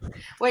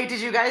Wait,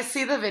 did you guys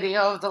see the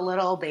video of the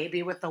little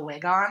baby with the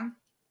wig on?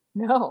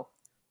 No.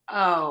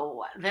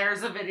 Oh,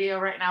 there's a video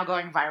right now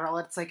going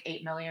viral. It's like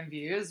 8 million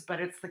views, but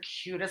it's the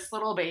cutest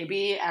little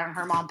baby, and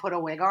her mom put a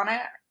wig on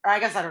it. Or I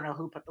guess I don't know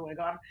who put the wig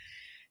on.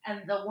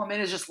 And the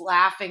woman is just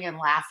laughing and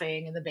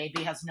laughing, and the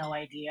baby has no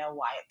idea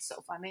why it's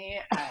so funny,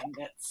 and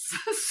it's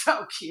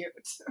so cute.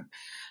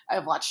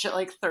 I've watched it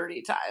like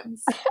 30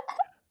 times.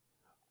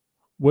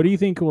 What do you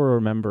think we'll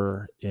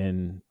remember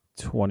in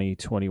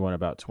 2021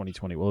 about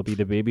 2020? Will it be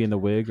the baby in the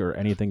wig or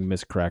anything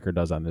Miss Cracker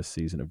does on this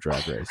season of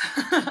Drag Race?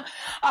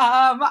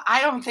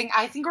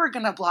 I think we're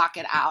gonna block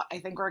it out. I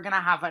think we're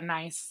gonna have a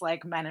nice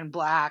like Men in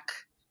Black,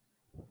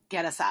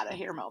 get us out of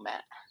here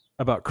moment.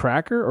 About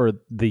Cracker or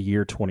the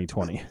year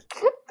 2020?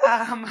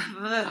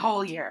 The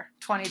whole year,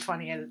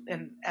 2020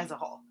 as a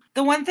whole.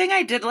 The one thing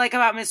I did like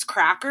about Miss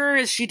Cracker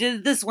is she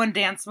did this one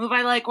dance move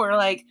I like where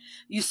like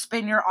you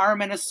spin your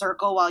arm in a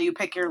circle while you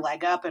pick your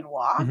leg up and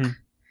walk. Mm-hmm.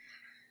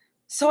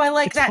 So I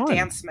like that fun.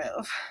 Dance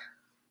move.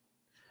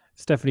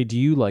 Stephanie, do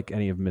you like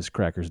any of Miss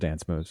Cracker's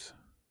dance moves?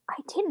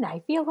 I didn't.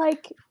 I feel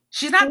like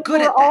she's not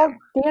good at all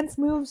dance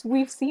moves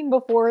we've seen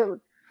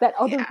before that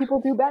other people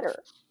do better.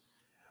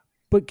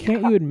 But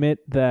can't you admit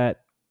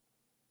that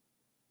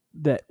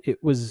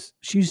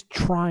she's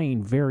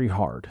trying very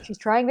hard. She's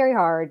trying very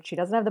hard. She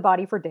doesn't have the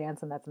body for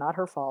dance, and that's not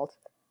her fault.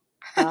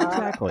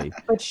 Exactly.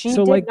 But she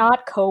did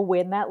not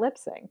co-win that lip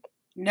sync.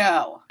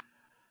 No.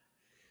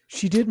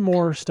 She did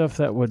more stuff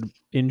that would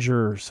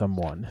injure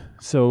someone.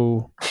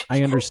 So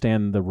I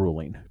understand the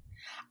ruling.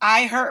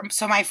 I heard,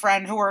 so my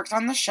friend who worked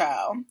on the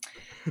show,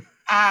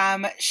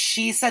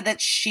 she said that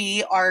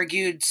she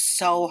argued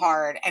so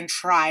hard and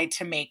tried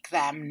to make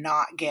them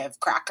not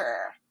give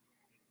Cracker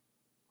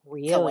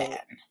the win.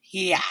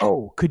 Yeah.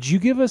 Oh, could you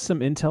give us some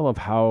intel of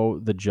how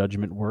the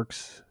judgment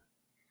works?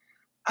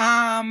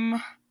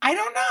 I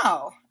don't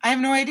know. I have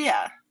no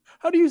idea.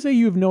 How do you say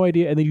you have no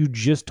idea and then you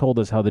just told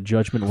us how the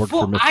judgment worked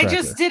for Miss Cracker? I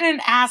just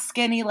didn't ask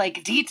any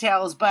like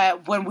details,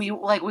 but when we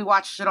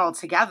watched it all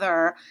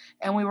together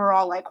and we were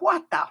all like,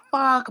 what the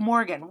fuck?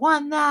 Morgan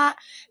won that.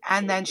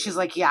 And then she's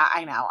like, yeah,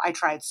 I know. I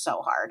tried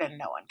so hard and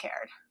no one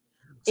cared.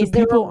 So is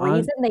there a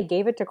reason they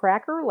gave it to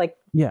Cracker? Like,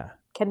 yeah.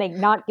 Can they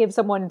not give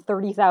someone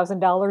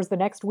 $30,000 the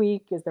next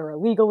week? Is there a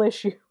legal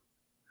issue?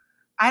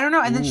 I don't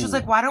know. And then she was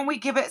like, why don't we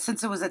give it,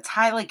 since it was a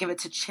tie, like give it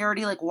to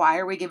charity? Like, why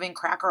are we giving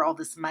Cracker all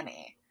this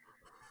money?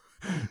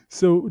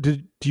 So do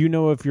you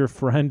know if your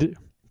friend,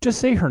 just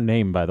say her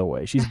name, by the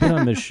way. She's been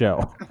on this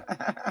show.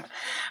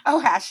 Oh,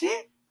 has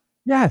she?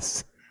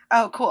 Yes.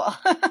 Oh, cool.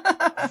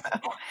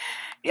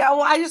 Yeah,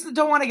 well, I just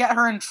don't want to get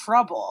her in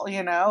trouble,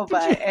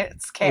 but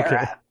it's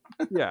Kara.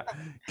 Okay. Yeah.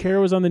 Kara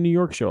was on the New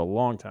York show a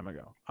long time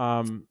ago.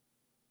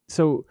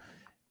 So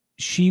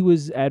she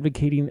was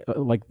advocating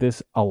like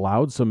this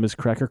aloud so Miss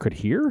Cracker could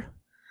hear?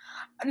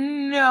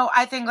 No,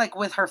 I think like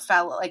with her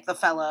fellow, like the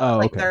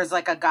fellow, there's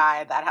like a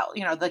guy that helped,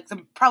 like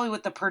probably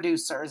with the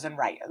producers and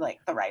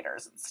the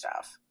writers and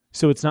stuff.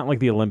 So it's not like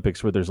the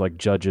Olympics where there's like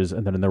judges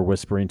and then they're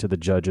whispering to the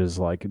judges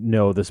like,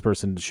 no, this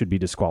person should be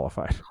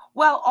disqualified.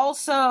 Well,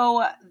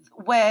 also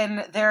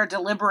when they're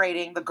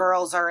deliberating, the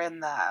girls are in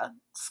the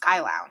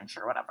Sky Lounge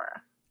or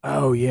whatever.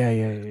 Oh,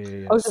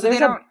 yeah. Oh, so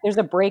there's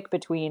a break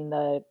between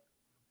the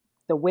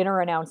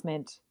winner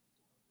announcement,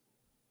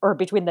 or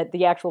between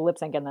the actual lip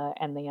sync and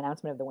the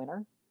announcement of the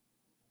winner.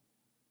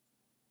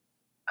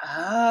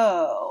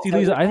 Oh. See,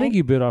 Lisa, I think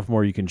you bit off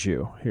more you can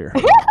chew here.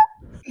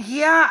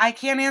 Yeah, I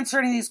can't answer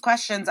any of these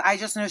questions. I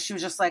just know she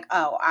was just like,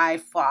 oh, I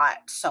fought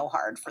so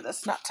hard for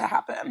this not to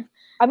happen.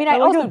 I mean, I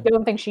also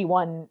don't think she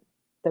won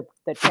the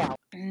challenge.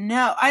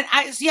 No,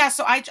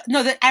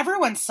 that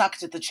everyone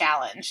sucked at the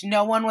challenge.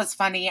 No one was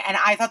funny, and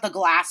I thought the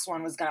glass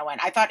one was going to win.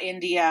 I thought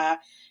India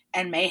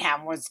and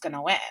Mayhem was going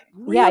to win.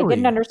 Really? Yeah, I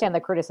didn't understand the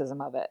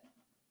criticism of it.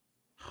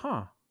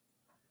 Huh.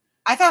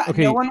 I thought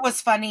no one was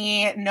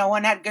funny. No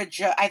one had good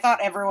jokes. I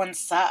thought everyone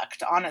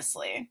sucked,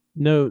 honestly.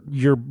 No,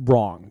 you're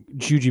wrong.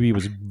 Jujubee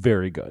was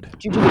very good.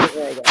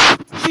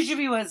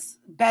 Jujubee was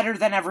better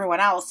than everyone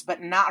else,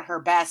 but not her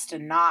best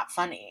and not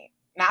funny.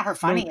 Not her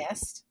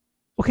funniest.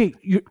 Okay,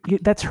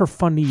 that's her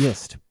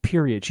funniest,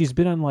 period. She's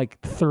been on like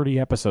 30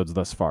 episodes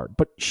thus far,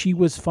 but she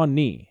was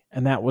funny,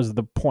 and that was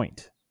the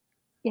point.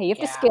 Yeah, you have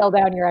to scale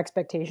down your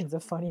expectations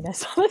of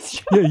funniness on this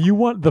show. Yeah, you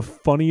want the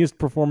funniest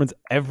performance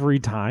every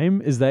time?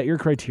 Is that your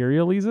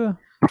criteria, Lisa?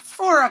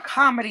 For a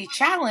comedy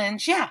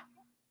challenge, yeah.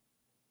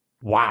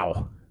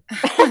 Wow.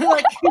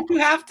 Like, you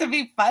have to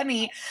be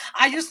funny.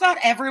 I just thought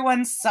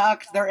everyone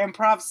sucked. Their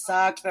improv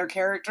sucked. Their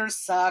characters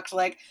sucked.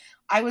 Like,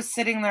 I was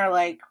sitting there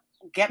like,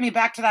 get me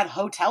back to that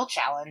hotel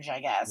challenge,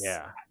 I guess.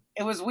 Yeah.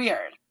 It was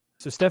weird.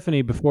 So,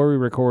 Stephanie, before we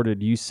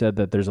recorded, you said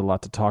that there's a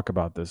lot to talk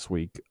about this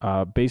week.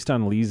 Based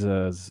on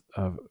Lisa's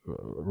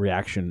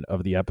reaction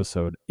of the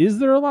episode, is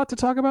there a lot to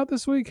talk about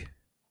this week?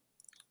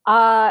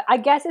 I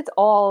guess it's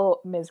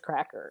all Ms.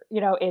 Cracker.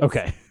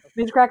 Okay.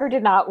 Ms. Cracker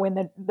did not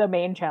win the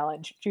main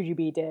challenge.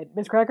 Jujubee did.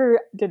 Ms.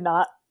 Cracker did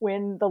not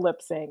win the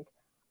lip sync.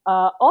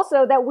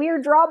 Also, that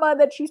weird drama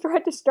that she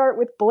tried to start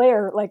with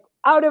Blair, like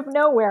out of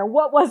nowhere.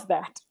 What was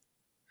that?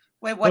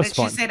 Wait, what did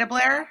she say to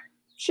Blair?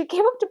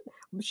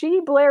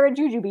 Blair and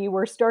Jujubee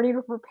were starting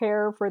to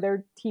prepare for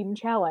their team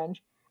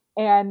challenge,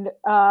 and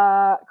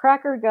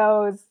Cracker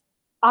goes,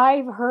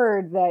 I've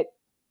heard that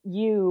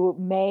you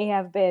may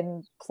have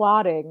been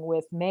plotting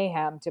with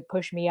Mayhem to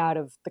push me out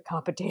of the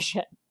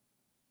competition.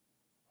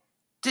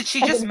 Did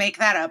she just make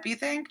that up, you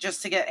think,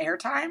 just to get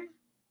airtime?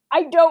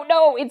 I don't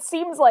know. It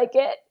seems like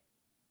it.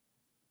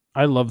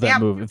 I love that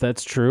move. If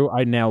that's true,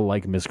 I now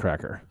like Miz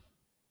Cracker.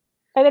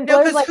 And then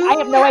Blair's like, I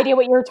have no idea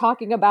what you're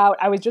talking about.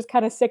 I was just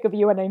kind of sick of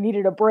you and I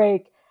needed a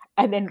break.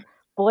 And then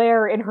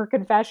Blair in her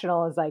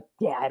confessional is like,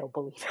 yeah, I don't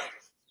believe it.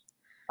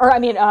 Or, I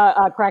mean,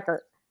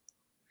 Cracker.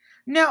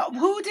 No,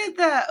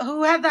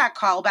 who had that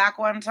callback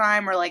one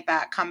time, or like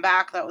that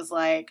comeback that was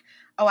like,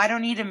 oh, I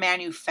don't need to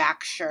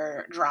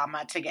manufacture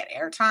drama to get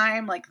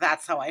airtime. Like,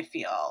 that's how I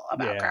feel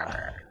about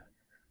Cracker.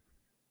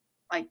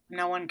 Like,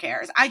 no one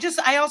cares.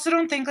 I also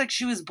don't think like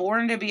she was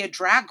born to be a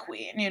drag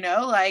queen, you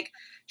know? Like,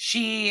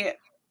 she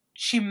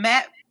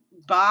met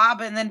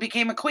Bob and then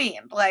became a queen.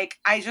 Like,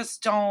 I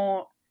just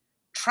don't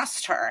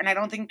trust her, and I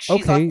don't think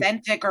she's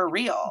authentic or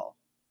real.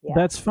 Yeah.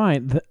 That's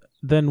fine.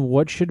 Then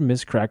what should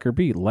Miz Cracker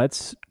be?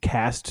 Let's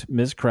cast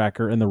Miz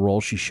Cracker in the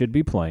role she should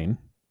be playing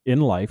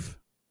in life.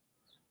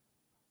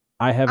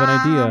 I have an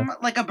idea.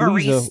 Like a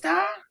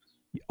barista?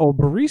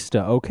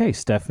 Barista. Okay,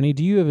 Stephanie,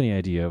 do you have any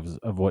idea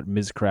of what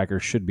Miz Cracker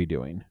should be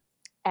doing?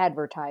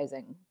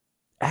 Advertising.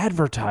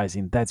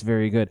 That's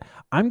very good.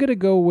 I'm going to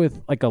go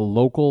with like a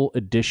local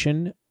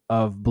edition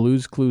of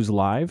Blue's Clues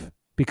Live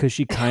because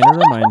she kind of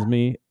reminds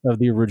me of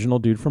the original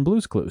dude from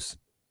Blue's Clues.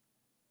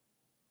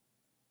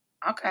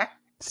 Okay.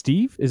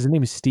 Steve? Is his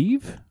name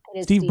Steve?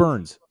 Steve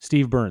Burns.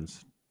 Steve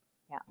Burns.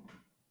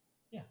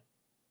 Yeah.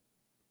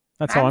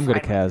 That's how I'm going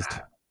to cast.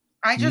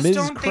 I just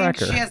don't think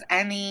she has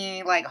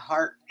any like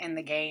heart in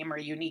the game or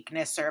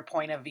uniqueness or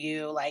point of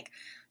view. Like,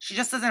 she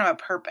just doesn't have a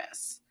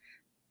purpose.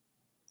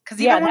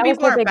 Because even when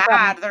people are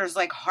bad, there's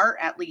like heart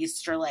at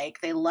least, or like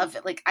they love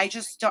it. Like, I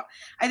just don't.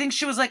 I think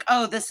she was like,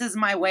 oh, this is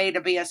my way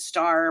to be a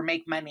star or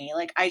make money.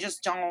 Like, I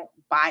just don't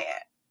buy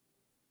it.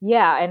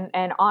 Yeah,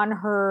 and on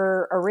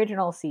her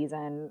original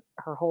season,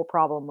 her whole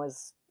problem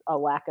was a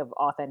lack of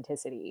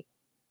authenticity.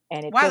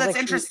 And it that's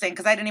interesting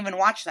because I didn't even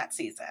watch that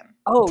season.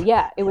 Oh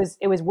yeah, it was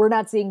we're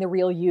not seeing the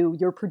real you.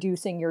 You're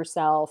producing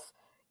yourself.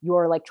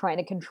 You're like trying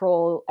to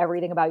control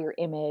everything about your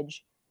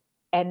image.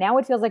 And now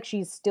it feels like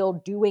she's still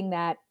doing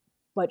that,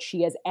 but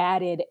she has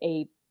added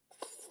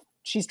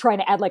she's trying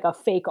to add like a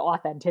fake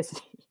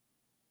authenticity.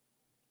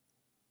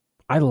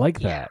 I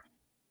like that.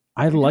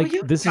 I like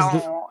this is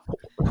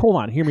hold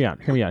on, hear me out.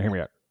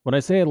 When I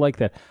say I like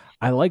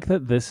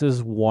that this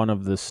is one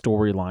of the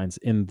storylines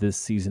in this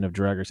season of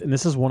Drag Race. And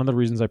this is one of the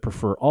reasons I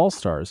prefer All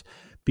Stars,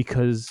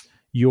 because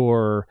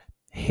your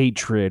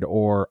hatred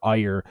or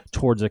ire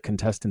towards a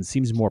contestant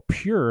seems more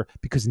pure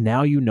because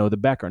now you know the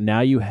background.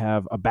 Now you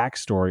have a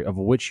backstory of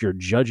which you're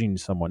judging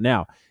someone.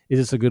 Now, is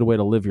this a good way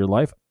to live your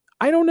life?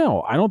 I don't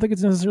know. I don't think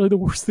it's necessarily the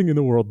worst thing in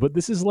the world, but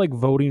this is like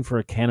voting for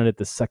a candidate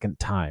the second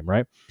time,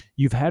 right?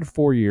 You've had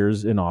 4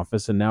 years in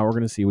office, and now we're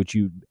going to see what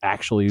you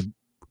actually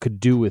could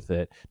do with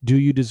it. Do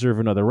you deserve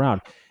another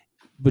round?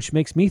 Which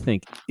makes me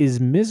think,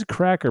 is Miz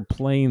Cracker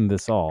playing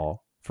this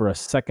all for a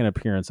second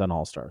appearance on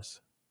All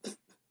Stars?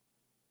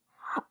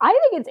 I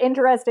think it's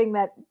interesting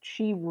that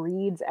she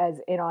reads as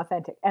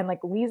inauthentic, and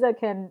like Lisa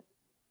can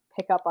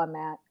pick up on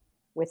that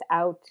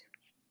without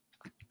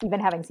even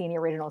having seen the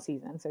original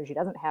season, so she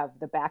doesn't have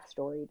the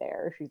backstory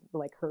there. She's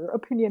like, her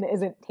opinion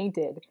isn't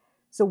tainted.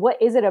 So what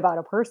is it about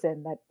a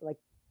person that like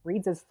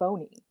reads as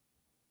phony?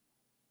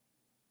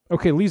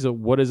 Okay, Lisa,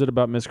 what is it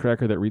about Miz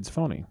Cracker that reads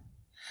phony?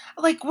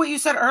 Like what you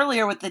said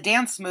earlier with the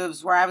dance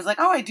moves, where I was like,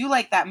 oh, I do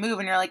like that move,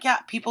 and you're like, yeah,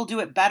 people do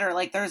it better.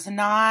 Like there's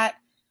not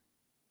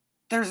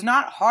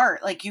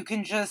heart. Like you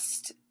can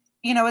just,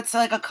 it's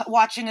like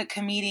watching a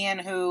comedian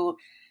who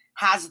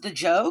has the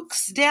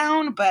jokes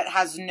down, but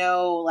has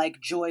no like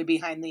joy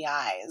behind the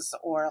eyes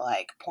or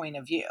like point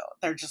of view.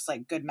 They're just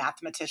like good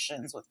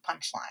mathematicians with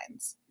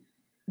punchlines.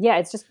 Yeah,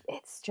 it's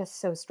just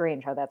so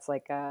strange how that's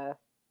like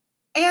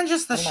and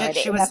just the shit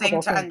she was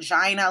saying to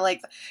Angina.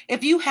 Like,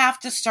 if you have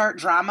to start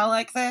drama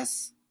like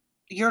this,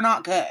 you're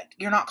not good.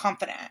 You're not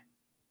confident.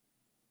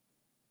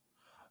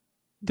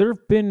 There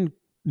have been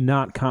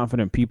not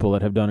confident people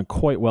that have done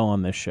quite well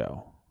on this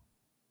show.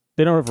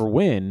 They don't ever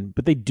win,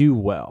 but they do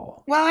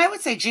well. Well, I would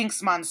say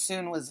Jinx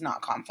Monsoon was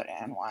not confident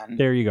in one.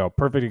 There you go.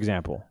 Perfect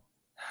example.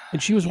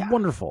 And she was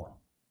wonderful.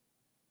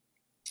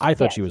 I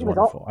thought she was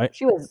wonderful.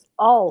 She was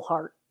all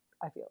heart,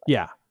 I feel like.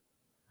 Yeah.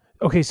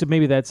 Okay, so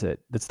maybe that's it.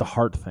 That's the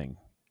heart thing.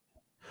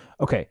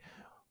 Okay.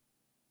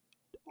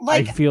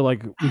 Like, I feel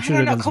like we should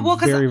have done some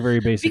very, very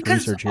basic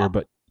research here,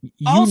 but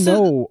you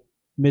know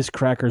Miz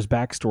Cracker's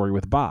backstory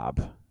with Bob,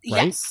 right?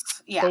 Yes.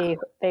 Yeah.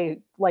 They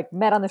like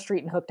met on the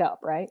street and hooked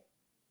up, right?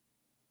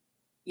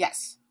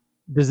 Yes.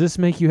 Does this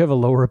make you have a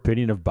lower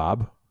opinion of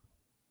Bob?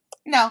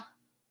 No.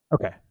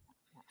 Okay.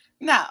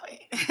 No,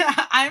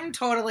 I'm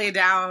totally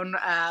down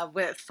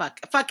with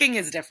fucking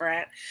is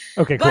different.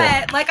 Okay, cool.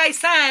 But like I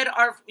said,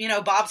 our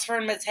Bob's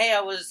friend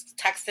Mateo was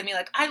texting me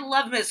like, I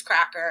love Miss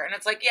Cracker, and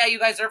it's like, yeah, you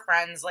guys are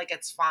friends, like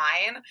it's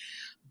fine,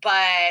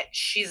 but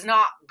she's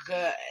not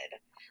good.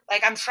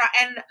 Like I'm trying,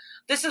 and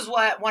this is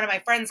what one of my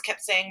friends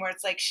kept saying, where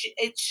it's like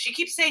she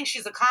keeps saying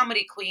she's a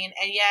comedy queen,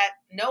 and yet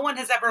no one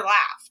has ever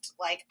laughed.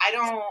 Like I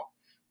don't.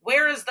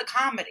 Where is the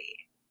comedy?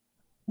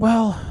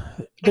 Well,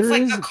 it's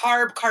like the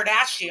Carb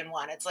Kardashian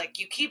one. It's like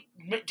you keep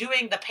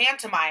doing the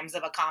pantomimes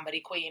of a comedy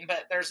queen,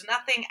 but there's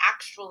nothing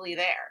actually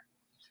there.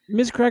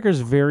 Ms. Cracker's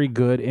very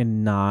good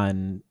in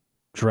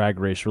non-Drag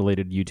Race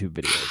related YouTube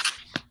videos.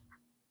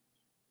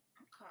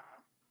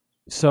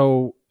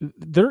 So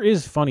there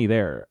is funny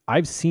there.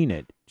 I've seen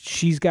it.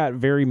 She's got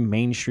very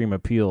mainstream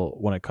appeal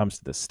when it comes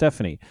to this.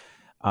 Stephanie,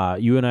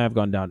 you and I have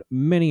gone down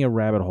many a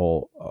rabbit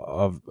hole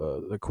of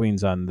the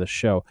queens on the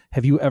show.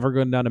 Have you ever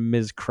gone down a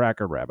Ms.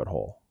 Cracker rabbit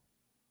hole?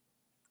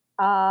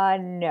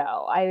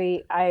 No.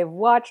 I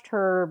watched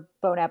her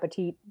Bon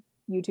Appetit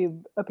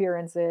YouTube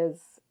appearances,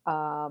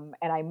 and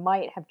I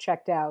might have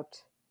checked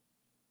out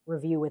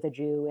Review with a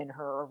Jew in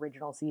her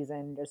original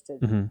season just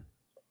to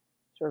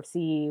sort of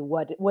see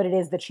what it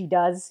is that she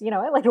does.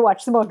 I like to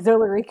watch some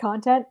auxiliary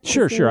content.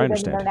 Sure, I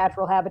understand. Their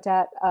natural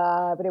habitat,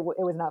 but it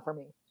was not for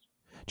me.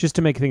 Just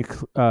to make things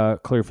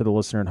clear for the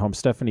listener at home,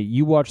 Stephanie,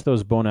 you watch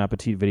those Bon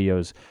Appetit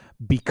videos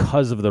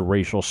because of the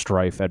racial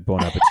strife at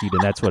Bon Appetit,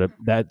 and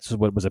that's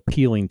what was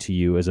appealing to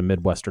you as a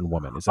Midwestern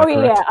woman. Is that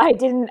correct?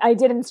 Yeah, I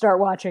didn't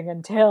start watching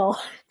until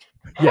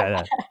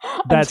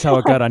that's how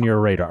it got on your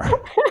radar.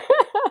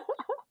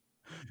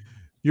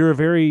 You're a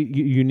very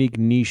unique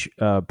niche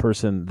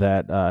person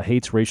that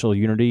hates racial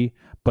unity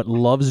but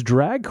loves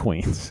drag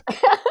queens.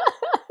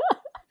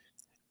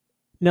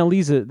 Now,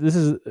 Lisa, this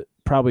is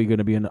probably going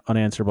to be an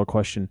unanswerable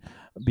question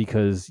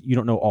because you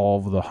don't know all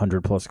of the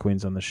 100+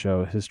 queens on the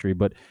show history,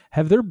 but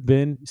have there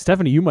been,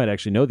 Stephanie, you might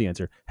actually know the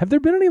answer. Have there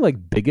been any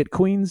like bigot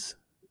queens?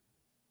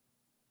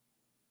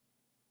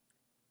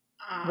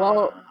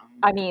 Well,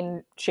 I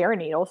mean, Sharon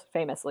Needles,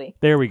 famously.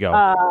 There we go.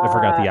 I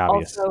forgot the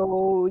obvious.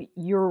 Also,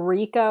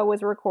 Eureka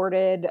was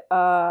recorded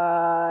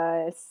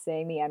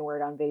saying the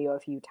N-word on video a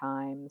few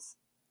times.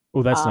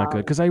 Oh, that's not good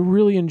because I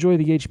really enjoy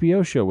the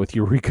HBO show with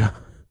Eureka.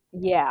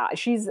 Yeah,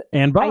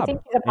 and Bob. I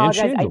think she's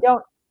apologized.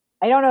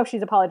 I don't know if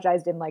she's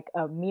apologized in like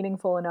a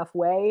meaningful enough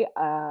way.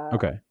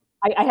 Okay.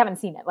 I haven't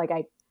seen it. Like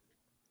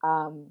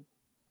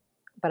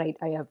but I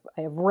have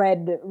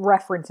read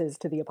references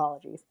to the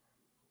apologies.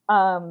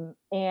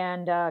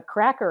 And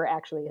Cracker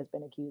actually has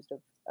been accused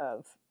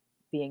of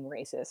being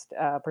racist,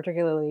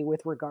 particularly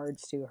with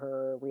regards to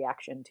her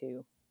reaction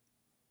to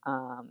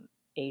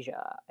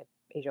Asia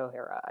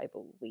O'Hara, I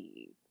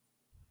believe.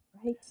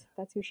 Right?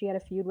 That's who she had a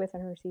feud with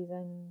in her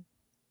season.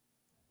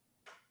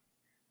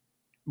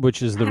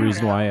 Which is the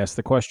reason why I asked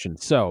the question.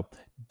 So,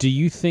 do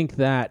you think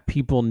that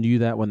people knew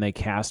that when they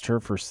cast her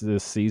for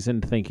this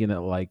season, thinking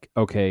that like,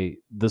 okay,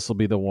 this will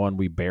be the one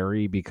we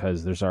bury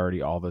because there's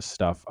already all this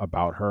stuff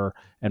about her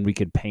and we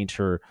could paint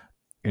her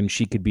and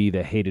she could be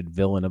the hated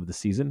villain of the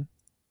season?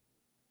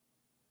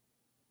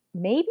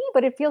 Maybe,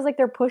 but it feels like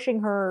they're pushing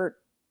her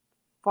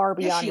far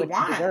beyond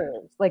what she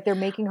deserves. Like they're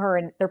making her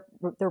and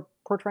they're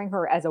portraying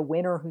her as a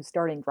winner who's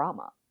starting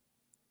drama.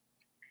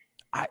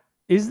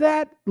 Is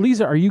that,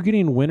 Lisa, are you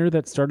getting winner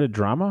that started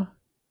drama?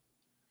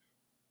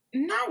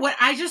 No, what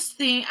I just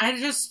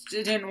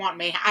didn't want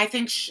me. I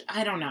think,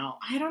 I don't know.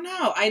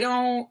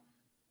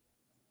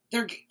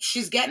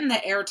 She's getting the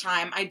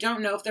airtime. I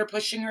don't know if they're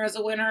pushing her as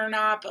a winner or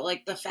not, but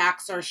like the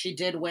facts are she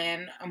did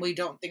win and we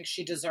don't think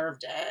she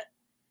deserved it.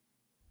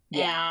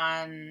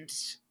 Yeah. And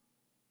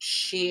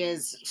she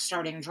is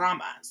starting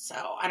drama. So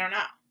I don't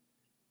know.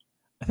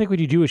 I think when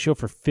you do a show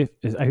for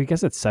I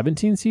guess it's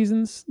 17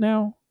 seasons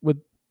now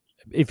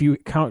if you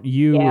count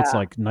it's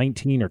like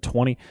 19 or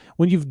 20.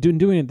 When you've been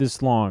doing it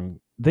this long,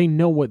 they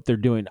know what they're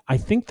doing. I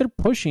think they're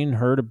pushing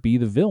her to be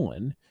the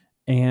villain,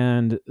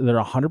 and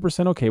they're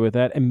 100% okay with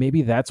that. And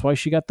maybe that's why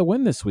she got the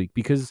win this week,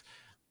 because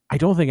I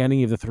don't think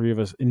any of the three of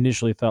us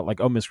initially thought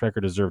like, oh, Miss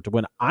Cracker deserved to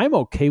win. I'm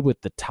okay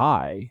with the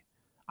tie.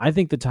 I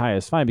think the tie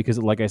is fine because,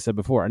 like I said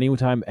before,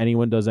 anytime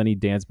anyone does any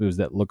dance moves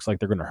that looks like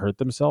they're going to hurt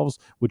themselves,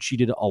 which she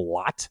did a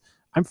lot,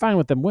 I'm fine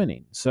with them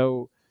winning.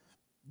 So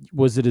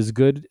was it as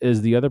good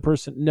as the other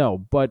person? No,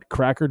 but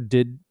Cracker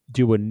did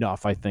do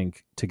enough, I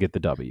think, to get the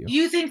W.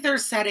 You think they're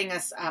setting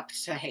us up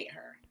to hate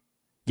her?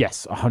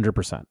 Yes,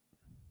 100%.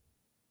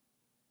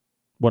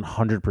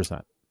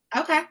 100%.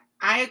 Okay,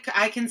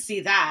 I can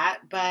see that,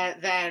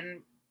 but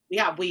then,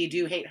 yeah, we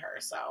do hate her,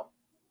 so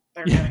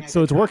they're doing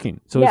so it's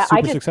working. So it's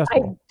super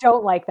successful. I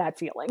don't like that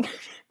feeling.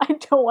 I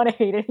don't want to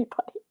hate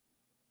anybody.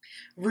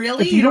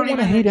 Really? If you don't want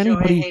to hate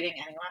anybody, hating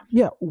anyone?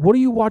 Yeah, what are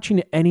you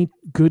watching any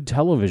good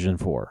television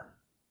for?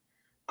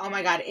 Oh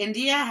my God,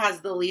 India has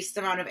the least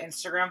amount of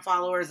Instagram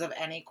followers of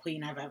any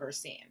queen I've ever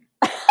seen.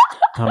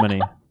 How many?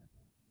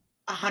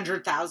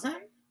 100,000.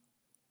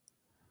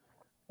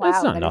 Wow,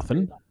 that's not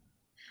nothing.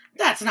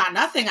 That's not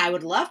nothing. I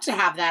would love to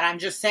have that. I'm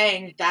just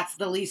saying that's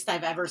the least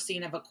I've ever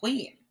seen of a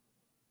queen.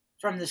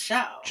 from the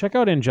show. Check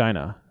out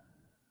Angina.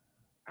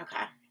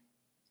 Okay.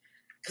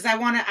 Because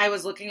I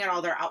was looking at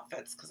all their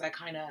outfits because I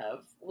kind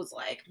of was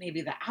like,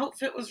 maybe the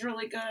outfit was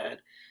really good.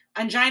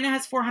 Angina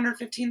has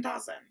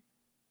 415,000.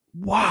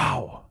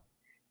 Wow.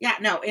 Yeah,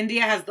 no,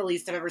 India has the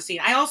least I've ever seen.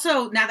 I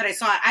also, now that I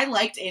saw it, I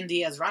liked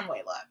India's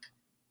runway look.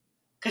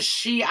 Because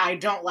I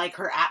don't like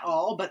her at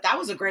all, but that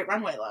was a great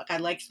runway look. I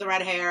liked the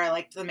red hair. I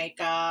liked the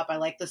makeup. I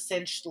liked the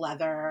cinched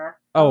leather.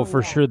 Oh,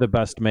 for sure the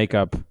best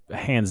makeup,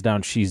 hands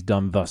down, she's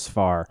done thus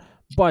far.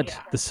 But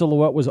the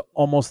silhouette was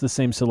almost the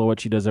same silhouette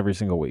she does every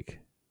single week.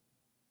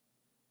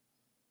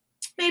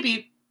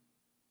 Maybe.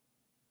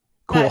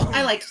 Cool. But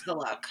I liked the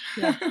look.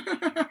 Yeah.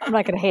 I'm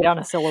not going to hate on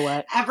a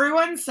silhouette.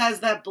 Everyone says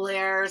that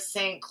Blair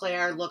St.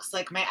 Clair looks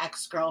like my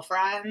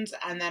ex-girlfriend,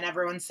 and then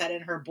everyone said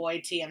in her boy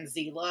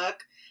TMZ look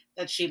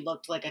that she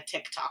looked like a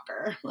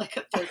TikToker, like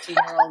a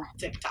 13-year-old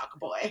TikTok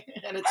boy,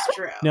 and it's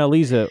true. Now,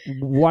 Lisa,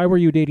 why were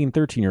you dating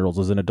 13-year-olds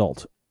as an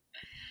adult?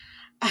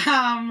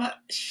 My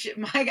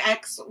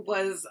ex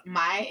was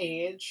my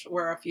age.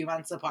 We're a few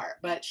months apart,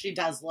 but she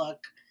does look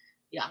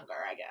younger,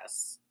 I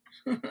guess.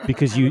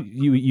 Because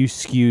you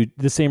skewed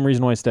the same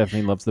reason why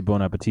Stephanie loves the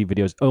Bon Appetit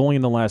videos. Only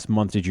in the last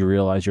month did you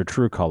realize your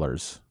true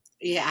colors.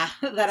 Yeah,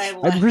 that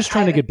I'm just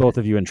trying to get both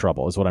of you in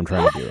trouble is what I'm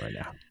trying to do right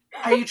now.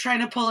 Are you trying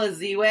to pull a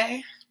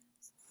Z-Way?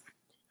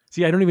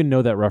 See, I don't even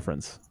know that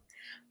reference.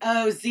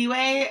 Oh,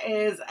 Z-Way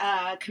is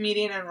a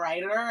comedian and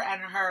writer,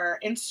 and her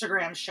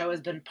Instagram show has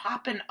been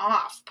popping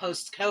off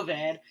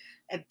post-COVID.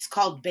 It's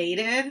called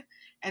Baited,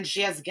 and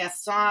she has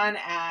guests on,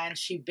 and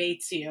she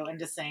baits you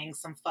into saying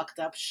some fucked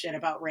up shit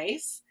about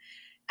race.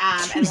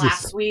 And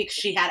last week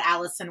she had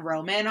Allison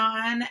Roman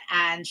on,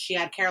 and she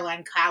had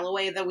Caroline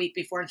Calloway the week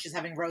before, and she's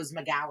having Rose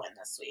McGowan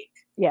this week.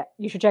 Yeah,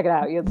 you should check it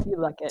out. You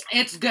like it.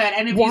 It's good.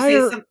 And if you say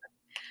something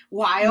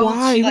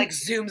wild, she like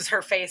zooms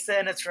her face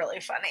in. It's really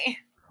funny.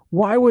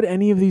 Why would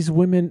any of these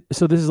women...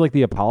 So this is like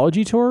the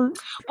apology tour?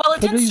 Well,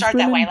 it didn't start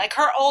that way. Like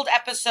her old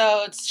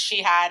episodes,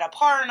 she had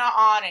Aparna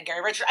on and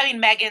Gary Richards. I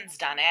mean, Megan's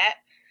done it.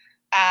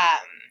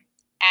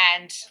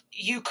 And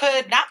you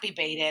could not be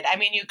baited. I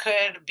mean, you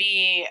could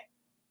be...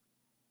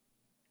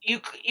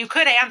 You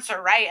could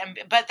answer, right?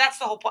 But that's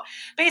the whole point.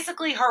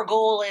 Basically, her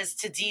goal is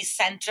to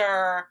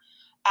decenter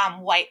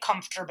white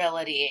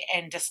comfortability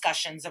in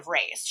discussions of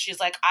race. She's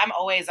like, I'm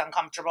always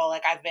uncomfortable.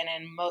 Like, I've been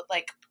in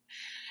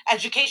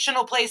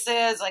educational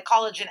places, like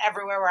college and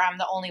everywhere, where I'm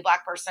the only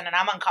Black person, and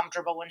I'm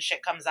uncomfortable when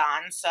shit comes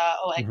on. So,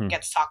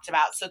 gets talked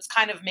about. So it's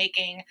kind of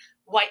making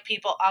white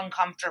people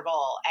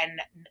uncomfortable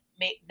and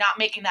not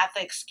making that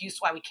the excuse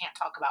why we can't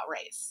talk about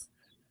race.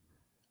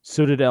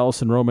 So did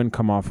Allison Roman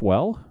come off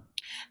well?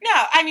 No,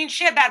 I mean,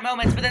 she had bad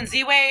moments, but then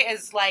Z-Way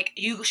is like,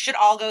 you should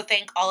all go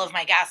thank all of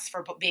my guests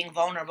for being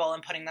vulnerable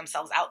and putting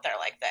themselves out there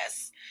like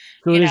this.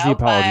 So it is the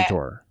apology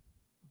tour.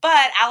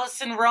 But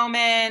Allison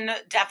Roman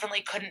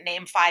definitely couldn't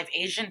name 5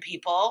 Asian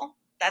people.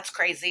 That's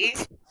crazy.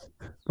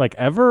 Like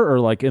ever or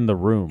like in the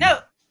room?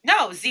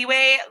 No,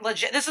 Z-Way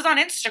legit. This is on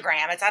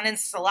Instagram. It's on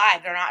Insta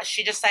Live.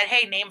 She just said,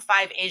 hey, name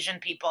 5 Asian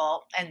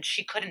people, and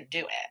she couldn't do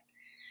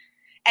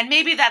it. And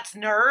maybe that's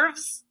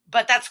nerves,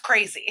 but that's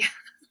crazy.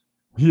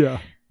 Yeah.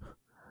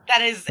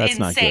 That's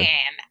insane.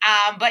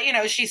 But,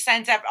 she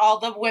sent up all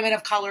the women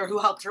of color who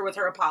helped her with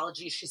her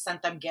apology. She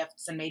sent them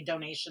gifts and made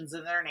donations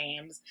in their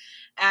names.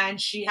 And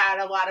she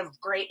had a lot of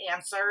great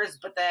answers.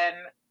 But then,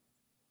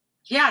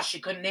 she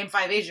couldn't name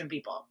 5 Asian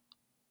people.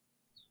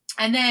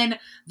 And then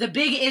the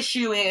big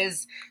issue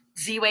is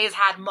Z-Way's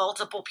had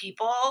multiple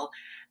people.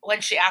 When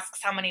she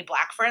asks how many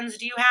Black friends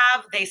do you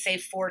have, they say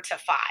 4 to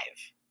 5.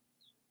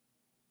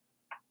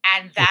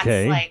 And that's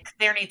like,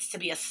 there needs to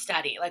be a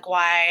study. Like,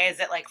 why is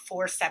it like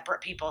 4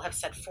 separate people have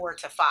said 4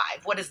 to 5?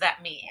 What does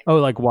that mean? Oh,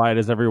 like why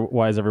is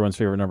everyone's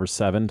favorite number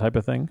 7 type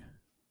of thing?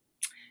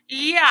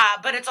 Yeah,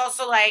 but it's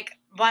also like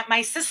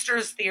my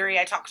sister's theory.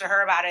 I talked to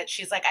her about it.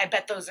 She's like, I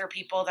bet those are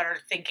people that are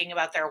thinking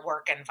about their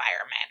work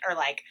environment or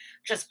like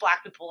just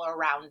Black people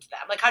around them.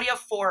 Like, how do you have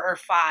 4 or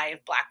 5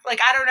 Black? Like,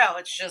 I don't know.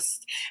 It's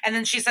just, and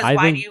then she says,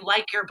 why do you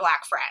like your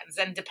Black friends?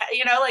 And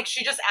like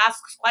she just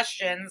asks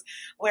questions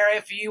where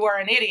if you are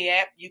an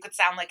idiot, you could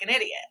sound like an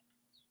idiot.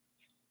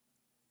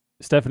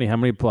 Stephanie, how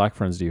many Black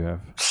friends do you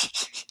have?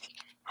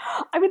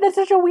 I mean, that's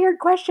such a weird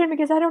question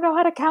because I don't know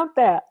how to count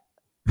that.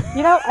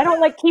 I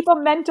don't keep a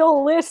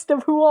mental list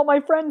of who all my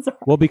friends are.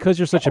 Well, because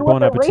you're such a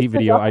Bon Appetit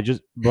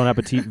Bon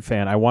Appetit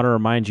fan, I want to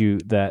remind you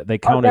that they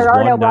count as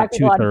 1, not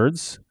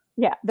 2/3.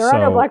 Yeah, there are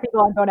no Black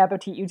people on Bon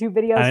Appetit YouTube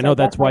videos. And I know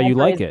that's why you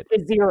like it.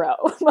 It's 0.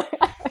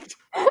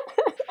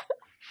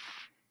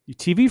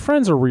 TV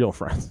friends or real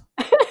friends?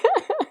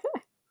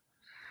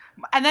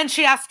 And then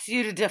she asks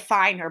you to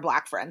define her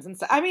Black friends, and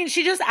so I mean,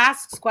 she just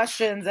asks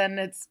questions, and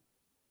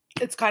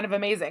it's kind of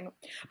amazing.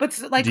 But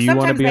like,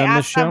 sometimes they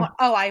ask someone,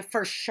 I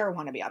for sure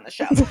want to be on the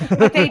show.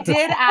 But they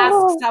did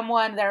ask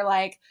someone, they're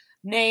like,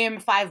 name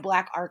 5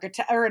 Black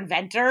architects or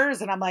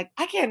inventors. And I'm like,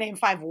 I can't name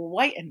 5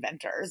 white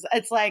inventors.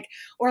 It's like,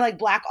 or like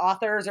Black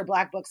authors or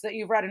Black books that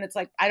you've read. And it's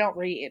like, I don't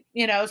read,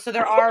 so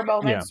there are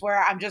moments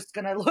where I'm just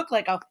going to look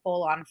like a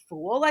full on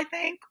fool, I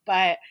think.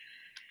 But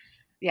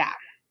yeah.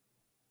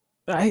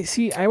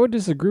 I would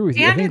disagree with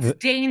you. And I think it's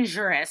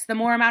dangerous. The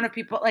more amount of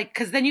people, like,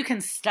 because then you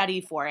can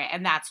study for it,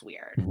 and that's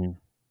weird. Mm-hmm.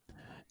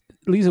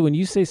 Lisa, when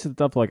you say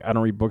stuff like I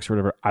don't read books or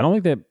whatever,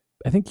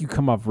 I think you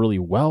come off really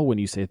well when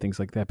you say things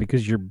like that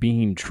because you're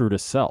being true to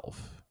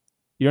self.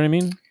 You know what I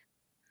mean?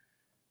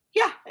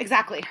 Yeah,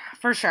 exactly.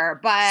 For sure.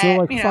 But, so,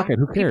 like, fuck it,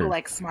 who cares? People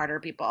like smarter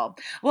people.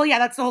 Well, yeah,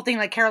 that's the whole thing.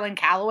 Like Carolyn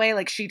Calloway,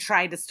 like she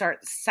tried to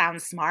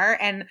sound smart,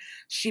 and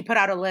she put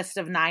out a list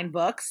of 9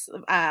 books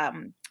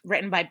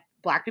written by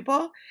Black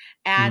people.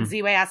 And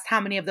Z-Way asked, how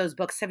many of those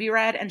books have you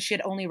read? And she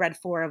had only read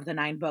 4 of the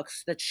 9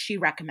 books that she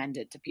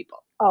recommended to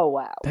people. Oh,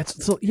 wow.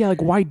 That's so, yeah,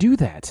 like, why do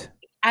that?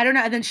 I don't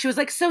know. And then she was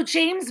like, so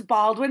James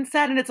Baldwin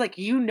said, and it's like,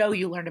 you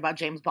learned about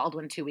James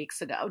Baldwin 2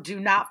 weeks ago. Do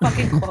not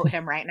fucking quote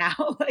him right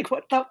now. Like,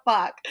 what the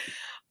fuck?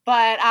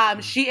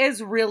 But she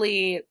is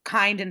really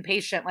kind and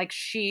patient. Like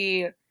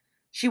she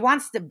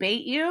wants to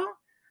bait you,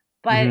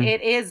 but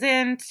it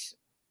isn't.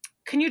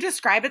 Can you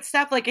describe it,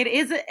 Steph? Like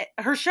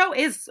her show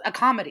is a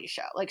comedy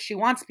show. Like she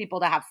wants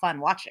people to have fun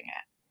watching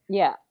it.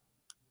 Yeah.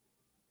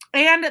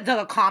 And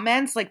the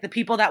comments, like the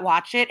people that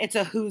watch it, it's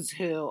a who's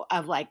who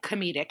of like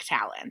comedic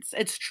talents.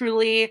 It's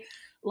truly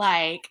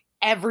like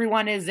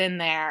everyone is in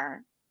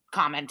there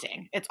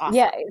commenting. It's awesome.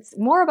 Yeah, it's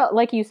more about,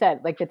 like you said,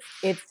 like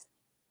it's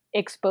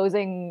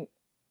exposing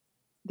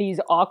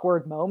these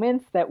awkward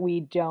moments that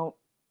we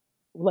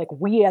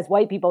as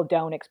white people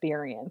don't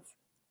experience.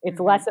 It's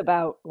less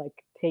about like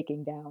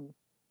taking down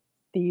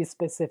these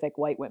specific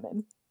white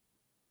women.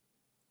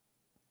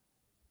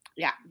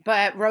 Yeah,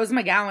 but Rose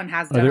McGowan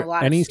has done a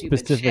lot of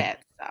stupid shit,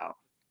 so.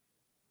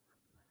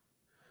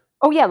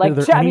 Oh yeah, like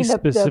I mean,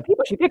 the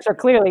people she picks are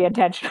clearly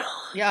intentional.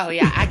 Oh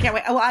yeah, I can't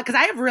wait. Well, because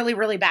I have really,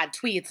 really bad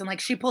tweets, and like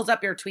she pulls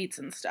up your tweets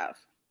and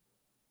stuff.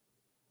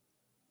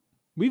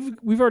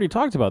 We've already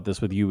talked about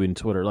this with you in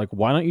Twitter. Like,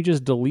 why don't you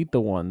just delete the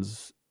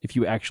ones if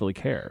you actually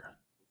care?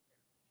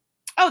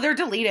 Oh, they're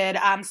deleted.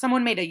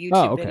 Someone made a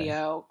YouTube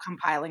video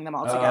compiling them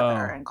all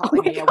together and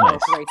calling me a woke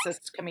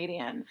racist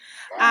comedian.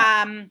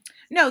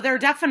 No, they're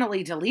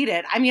definitely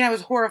deleted. I mean, I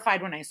was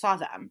horrified when I saw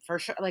them, for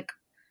sure. Like,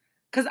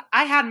 because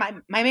I had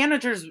my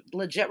managers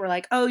legit were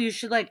like, oh, you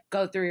should like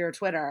go through your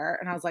Twitter.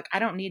 And I was like, I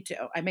don't need to.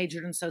 I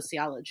majored in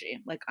sociology.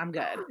 Like, I'm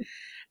good.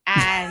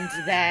 And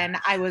then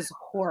I was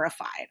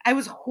horrified. I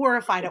was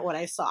horrified at what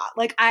I saw.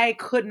 Like, I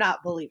could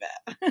not believe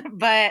it.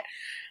 But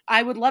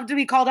I would love to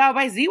be called out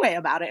by Z-Way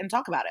about it and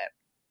talk about it.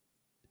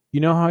 You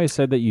know how I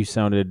said that you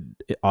sounded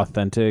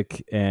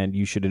authentic and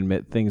you should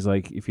admit things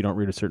like if you don't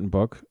read a certain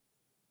book?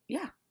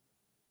 Yeah.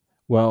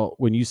 Well,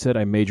 when you said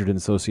I majored in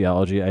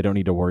sociology, I don't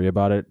need to worry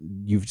about it.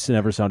 You've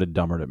never sounded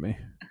dumber to me.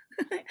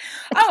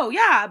 Oh,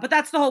 yeah. But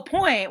that's the whole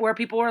point where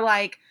people were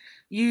like,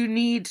 you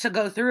need to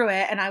go through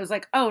it. And I was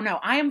like, oh, no,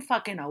 I am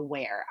fucking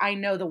aware. I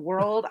know the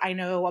world. I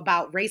know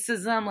about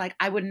racism. Like,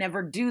 I would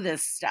never do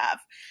this stuff.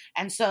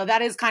 And so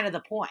that is kind of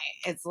the point.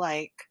 It's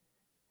like,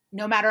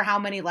 no matter how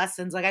many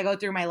lessons, like I go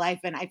through my life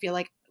and I feel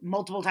like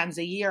multiple times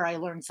a year I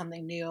learn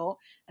something new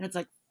and it's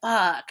like,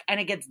 fuck. And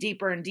it gets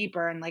deeper and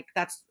deeper. And like,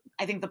 that's,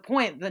 I think the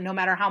point that no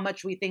matter how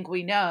much we think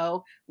we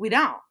know, we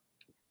don't.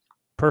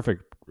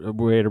 Perfect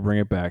way to bring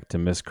it back to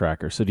Miss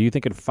Cracker. So do you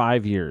think in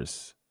 5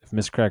 years, if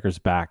Miss Cracker's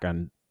back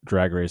on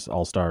Drag Race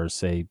All-Stars,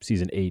 say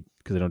season 8,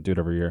 because they don't do it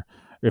every year,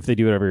 or if they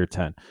do it every year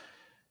 10,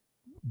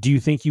 do you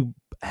think you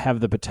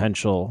have the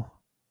potential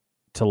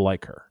to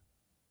like her?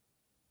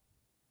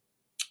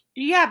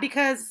 Yeah,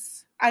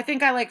 because I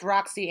think I liked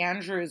Roxy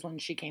Andrews when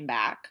she came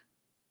back.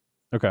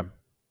 Okay.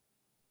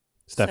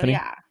 Stephanie? So,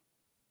 yeah.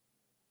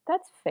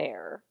 That's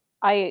fair.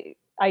 I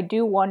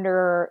do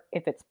wonder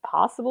if it's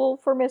possible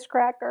for Miss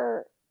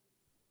Cracker.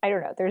 I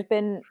don't know. There's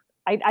been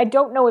I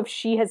don't know if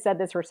she has said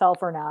this herself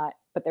or not,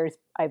 but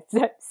I've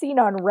seen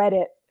on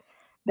Reddit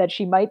that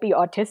she might be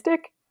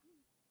autistic.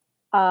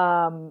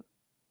 And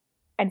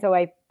so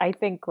I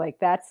think like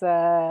that's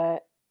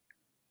always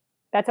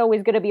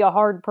going to be a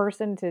hard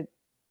person to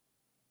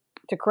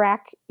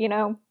crack, you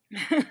know?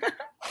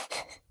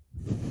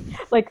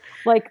 like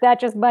that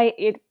just might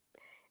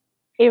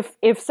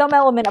if some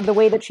element of the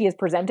way that she is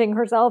presenting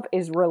herself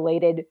is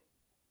related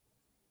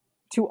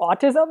to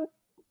autism,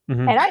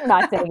 and I'm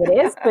not saying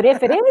it is, but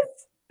if it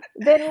is,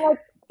 then like,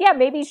 yeah,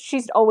 maybe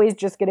she's always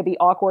just going to be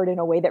awkward in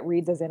a way that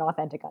reads as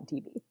inauthentic on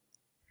TV.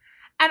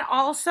 And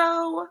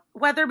also,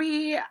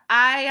 Weatherby,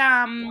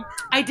 I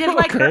did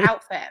like her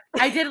outfit.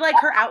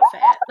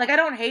 Like, I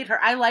don't hate her.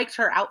 I liked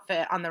her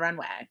outfit on the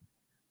runway.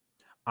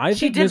 I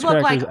think Miss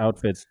Cracker's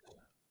outfits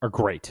are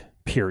great,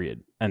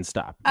 period, and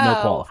stop. No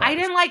qualifiers. I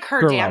didn't like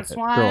her dance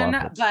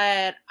one,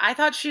 but I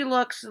thought she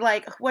looked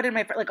like,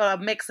 like a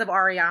mix of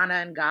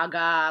Ariana and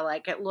Gaga.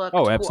 Like, it looked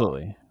cool.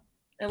 Absolutely.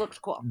 It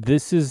looked cool.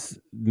 This is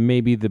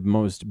maybe the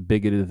most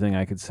bigoted thing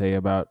I could say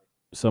about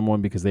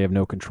someone because they have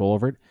no control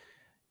over it.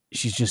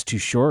 She's just too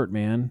short,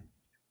 man.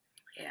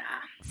 Yeah.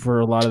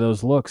 For a lot of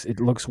those looks, it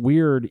looks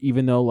weird,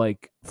 even though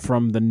like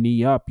from the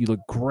knee up, you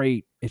look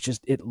great. It's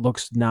just, it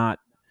looks not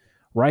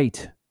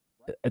right.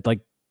 It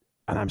like,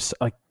 and I'm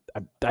like,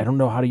 I don't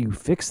know how do you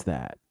fix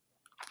that.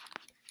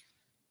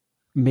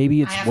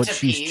 Maybe it's what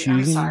she's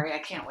choosing. I'm sorry, I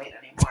can't wait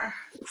anymore.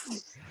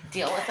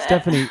 Deal with it.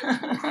 Stephanie,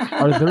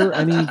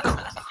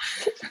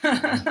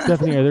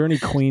 are there any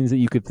queens that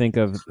you could think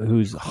of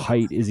whose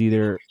height is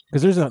either,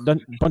 because there's a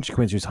bunch of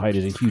queens whose height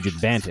is a huge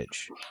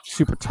advantage,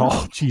 super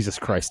tall. Jesus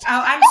Christ.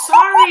 Oh, I'm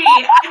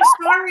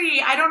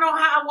sorry. I don't know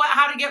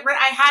how to get rid.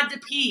 I had to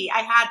pee.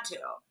 I had to.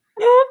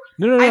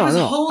 No. I was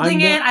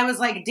holding it. I was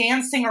like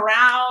dancing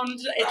around.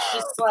 It's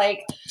just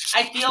like,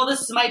 I feel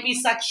this might be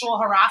sexual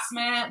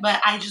harassment,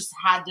 but I just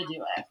had to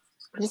do it.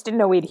 I just didn't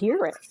know we'd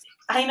hear it.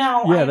 I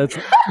know. Yeah, that's.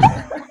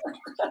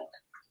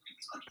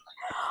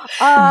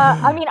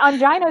 I mean,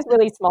 Angina's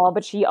really small,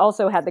 but she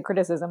also had the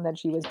criticism that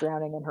she was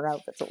drowning in her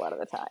outfits a lot of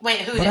the time. Wait,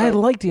 who? But I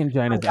liked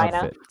Angina's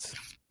outfits.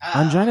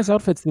 Angina's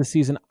outfits this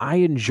season, I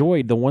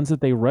enjoyed. The ones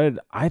that they read,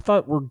 I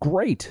thought were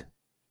great.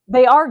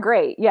 They are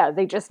great. Yeah,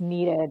 they just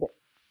needed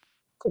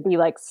to be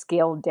like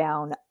scaled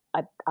down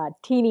a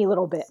teeny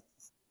little bit.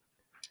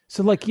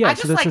 So like, yeah,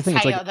 so that's the thing.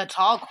 It's like the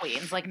tall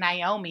queens, like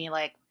Naomi,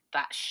 like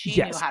that.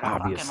 She knew how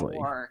to fucking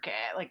work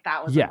it. Like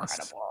that was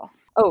incredible.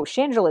 Oh,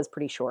 Shangela is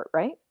pretty short,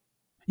 right?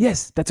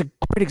 Yes, that's a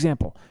great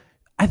example.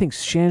 I think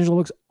Shangela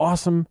looks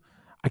awesome.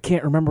 I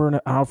can't remember an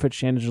outfit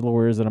Shangela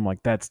wears that I'm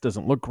like, that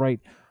doesn't look right.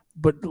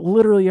 But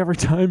literally every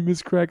time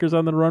Miss Cracker's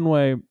on the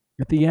runway,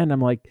 at the end,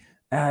 I'm like,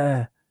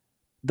 the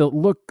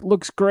look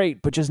looks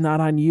great, but just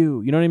not on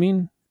you. You know what I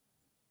mean?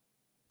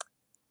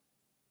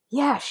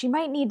 Yeah, she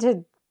might need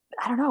to,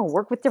 I don't know,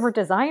 work with different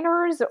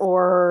designers,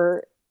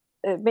 or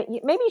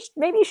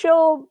maybe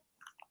she'll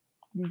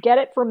get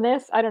it from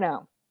this. I don't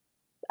know.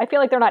 I feel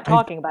like they're not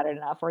talking about it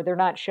enough, or they're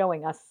not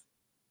showing us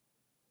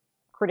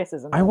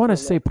criticism. I want to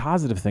say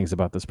positive things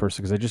about this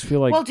person because I just feel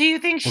like. Well, do you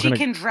think she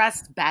can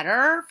dress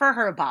better for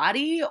her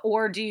body,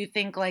 or do you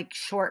think like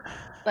short,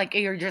 like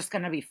you're just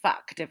going to be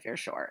fucked if you're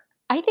short?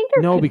 I think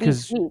there could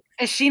because be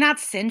is she not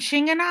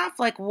cinching enough?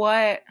 Like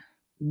what?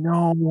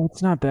 No,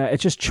 it's not that.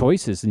 It's just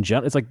choices in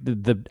general. It's like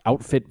the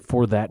outfit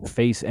for that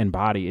face and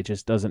body. It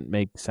just doesn't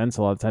make sense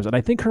a lot of times. And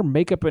I think her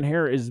makeup and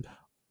hair is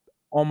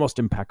almost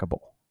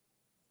impeccable.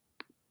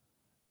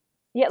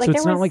 Yeah, like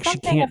so there was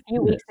something a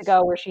few weeks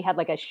ago where she had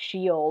like a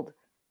shield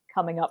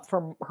coming up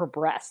from her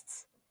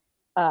breasts.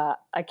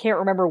 I can't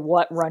remember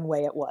what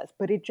runway it was,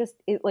 but it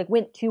like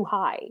went too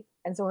high,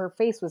 and so her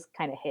face was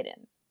kind of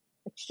hidden.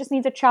 She just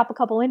needs to chop a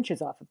couple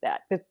inches off of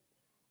that.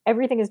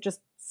 Everything is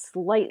just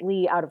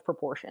slightly out of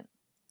proportion.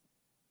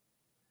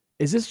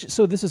 Is this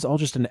so? This is all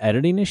just an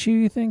editing issue,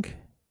 you think?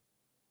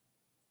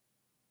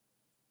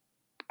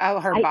 Oh,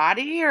 her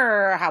body,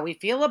 or how we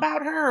feel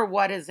about her, or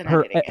what is an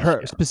editing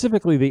issue?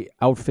 Specifically, the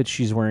outfits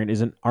she's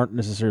wearing aren't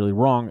necessarily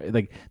wrong.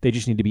 Like they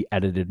just need to be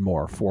edited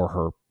more for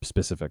her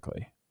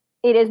specifically.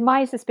 It is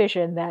my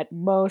suspicion that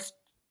most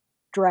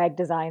drag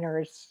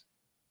designers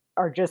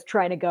are just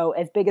trying to go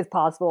as big as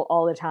possible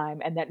all the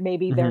time, and that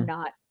maybe they're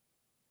not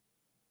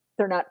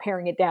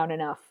paring it down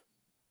enough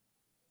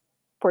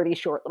for these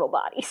short little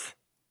bodies.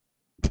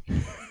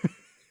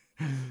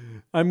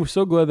 I'm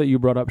so glad that you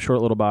brought up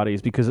short little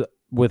bodies because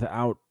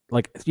without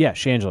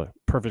Shangela,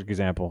 perfect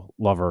example,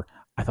 love her.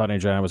 I thought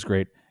Angina was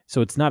great.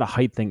 So it's not a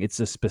height thing; it's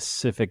a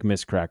specific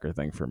Miss Cracker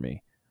thing for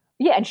me.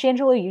 Yeah, and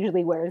Shangela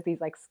usually wears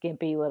these like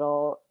skimpy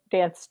little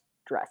dance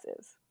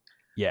dresses.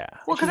 Yeah.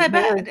 Well, because I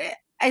bet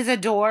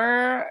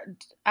Isadora,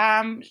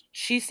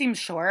 she seems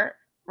short,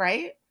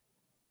 right?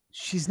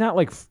 She's not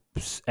like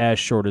as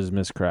short as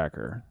Miss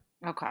Cracker.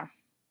 Okay.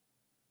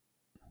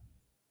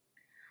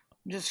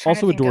 Just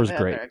also, Adora's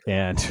great,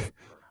 and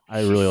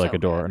I really like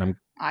Adora, and I'm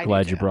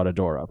glad you brought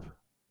Adora up.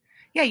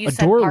 Yeah, you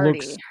said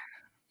party.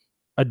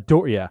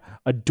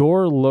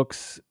 Adora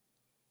looks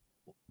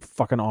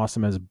fucking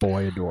awesome as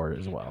boy Adora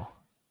as well.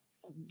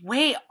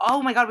 Wait,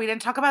 oh my god, we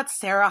didn't talk about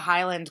Sarah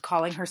Hyland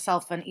calling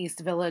herself an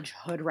East Village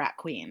hood rat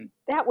queen.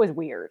 That was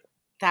weird.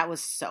 That was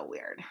so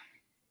weird.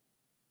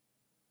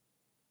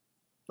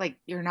 Like,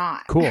 you're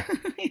not. Cool.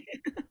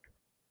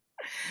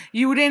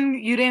 You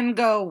didn't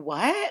go,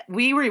 what?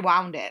 We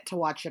rewound it to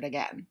watch it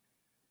again.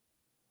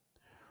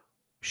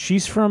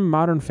 She's from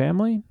Modern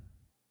Family?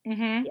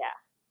 Mm-hmm. Yeah.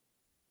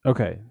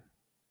 Okay.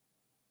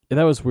 Yeah,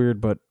 that was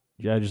weird, but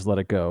yeah, I just let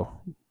it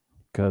go.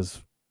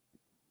 Because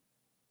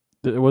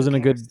it wasn't a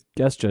good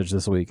guest judge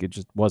this week. It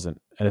just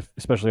wasn't. And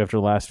especially after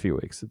the last few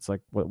weeks. It's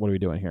like, what are we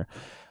doing here?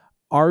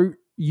 Are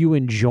you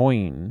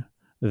enjoying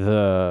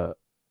the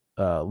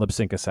lip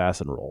sync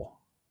assassin role?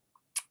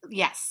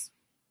 Yes.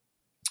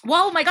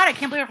 Well, oh my God, I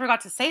can't believe I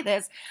forgot to say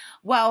this.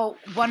 Well,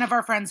 one of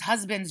our friends'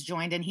 husbands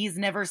joined, and he's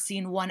never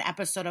seen one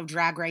episode of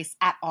Drag Race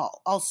at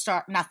all.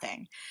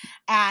 Nothing.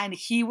 And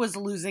he was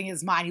losing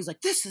his mind. He's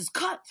like, this is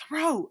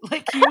cutthroat.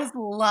 Like, he was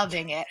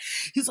loving it.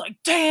 He's like,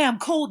 damn,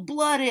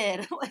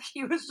 cold-blooded. Like,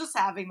 he was just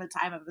having the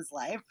time of his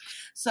life.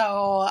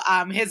 So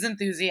his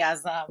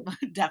enthusiasm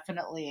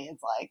definitely is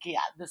like,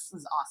 yeah, this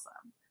is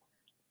awesome.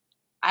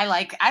 I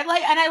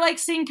like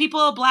seeing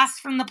people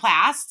blast from the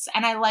past,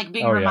 and I like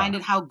being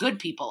reminded how good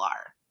people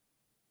are.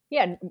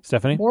 Yeah,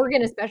 Stephanie?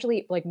 Morgan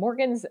especially, like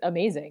Morgan's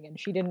amazing, and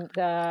she didn't.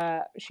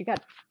 She got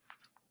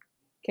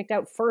kicked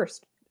out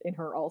first in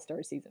her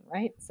All-Star season,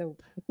 right? So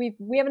we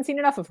haven't seen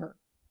enough of her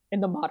in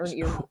the modern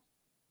era.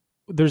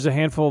 there's a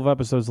handful of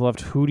episodes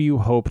left. Who do you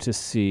hope to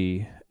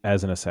see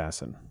as an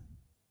assassin?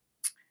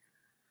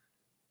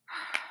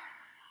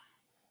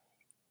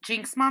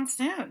 Jinx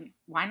Monsoon.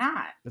 Why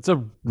not? It's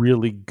a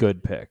really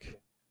good pick.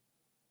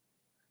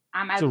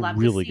 I'd love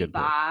to see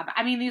Bob.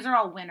 I mean, these are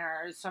all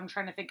winners, so I'm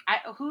trying to think.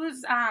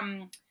 Who's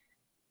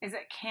is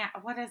it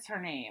what is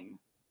her name?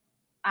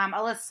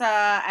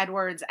 Alyssa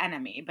Edwards'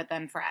 enemy, but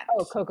then friend.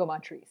 Oh, Coco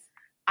Montrese.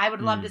 I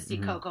would love to see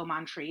Coco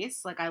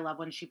Montrese. Like, I love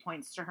when she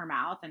points to her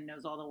mouth and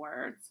knows all the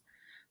words.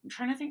 I'm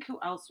trying to think who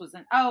else was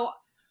in. Oh,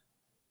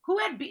 who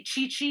had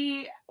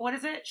Chi-Chi? What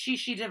is it?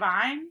 Chi-Chi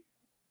Divine?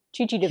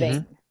 Chi-Chi Divine.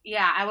 Mm-hmm.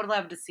 Yeah, I would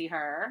love to see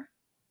her.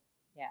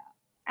 Yeah.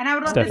 And I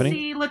would love to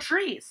see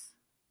Latrice.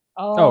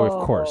 Oh,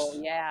 of course.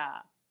 Yeah.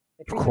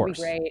 Latrice of course.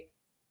 Would be great.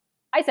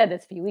 I said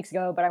this a few weeks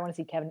ago, but I want to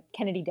see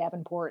Kennedy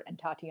Davenport and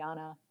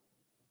Tatiana.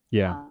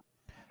 Yeah.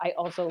 I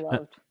also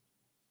loved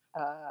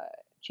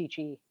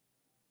Chi-Chi.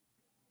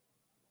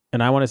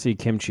 And I want to see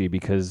Kimchi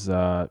because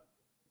I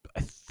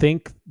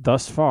think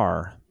thus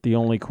far the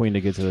only queen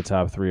to get to the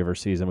top 3 of her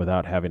season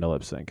without having to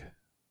lip sync.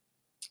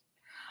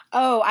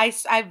 Oh,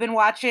 I've been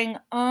watching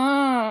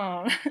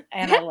and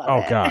I love it.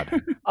 Oh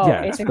God.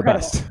 Yeah, it's the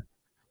best.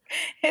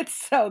 It's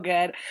so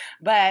good.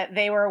 But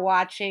they were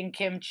watching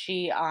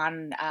Kimchi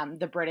on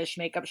the British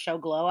makeup show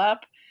Glow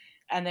Up,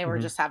 and they were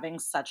just having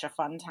such a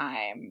fun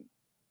time.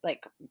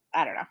 Like,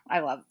 I don't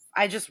know.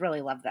 I just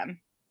really love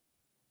them.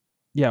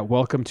 Yeah,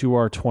 welcome to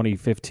our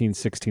 2015,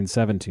 16,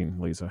 17,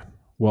 Lisa.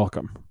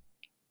 Welcome.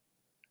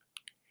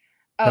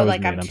 Oh,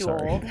 like I'm too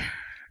old?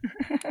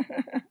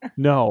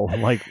 No,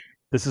 like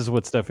this is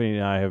what Stephanie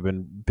and I have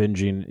been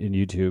binging in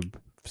YouTube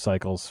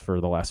cycles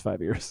for the last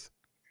 5 years.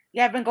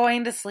 Yeah, I've been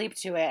going to sleep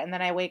to it, and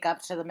then I wake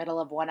up to the middle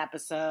of one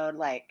episode.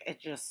 Like,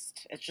 it's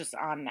just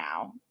on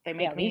now. They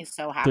make me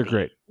so happy. They're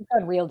great. It's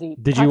gone real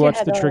deep. Did you watch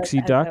the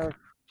Trixie duck? Oh,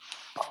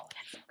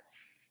 that's so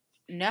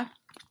good. No.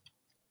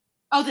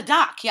 Oh, the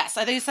doc. Yes,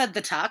 I think you said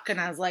the tuck,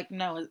 and I was like,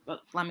 no,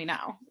 let me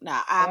know. No,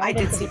 I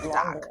did see the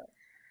doc.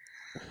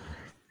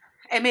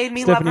 It made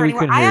me love her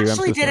anymore. I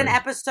actually did an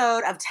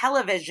episode of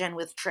television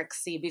with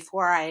Trixie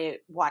before I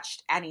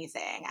watched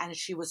anything, and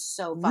she was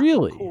so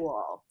fucking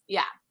cool.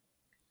 Yeah.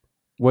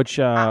 What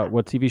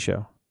TV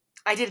show?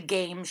 I did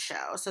Game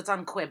Show, so it's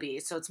on Quibi,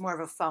 so it's more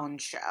of a phone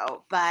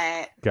show.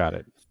 But got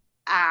it.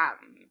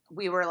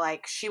 We were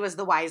like, she was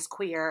the wise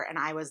queer, and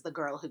I was the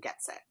girl who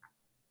gets it.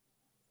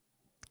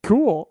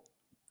 Cool.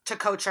 To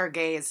coach our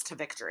gays to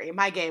victory.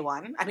 My gay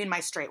one. I mean,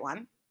 my straight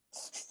one.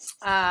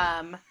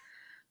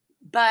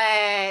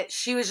 But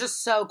she was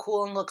just so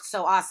cool and looked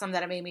so awesome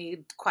that it made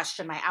me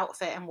question my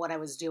outfit and what I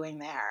was doing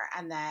there.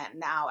 And then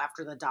now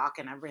after the doc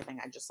and everything,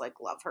 I just like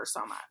love her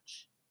so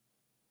much.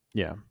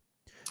 Yeah.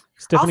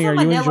 Stephanie, also, are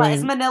Manila. you enjoying...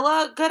 Is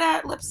Manila good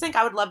at lip sync?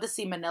 I would love to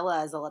see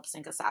Manila as a lip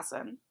sync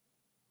assassin.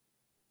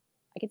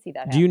 I could see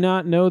that. Do you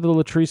not know the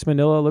Latrice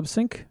Manila lip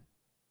sync?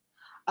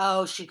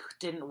 Oh, she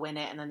didn't win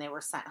it, and then they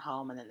were sent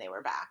home, and then they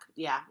were back.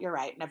 Yeah, you're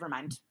right. Never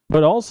mind.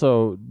 But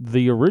also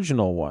the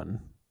original one.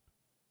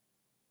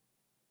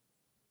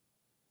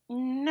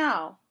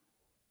 No.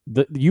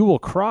 You Will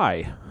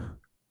Cry.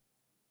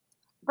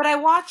 But I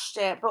watched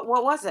it. But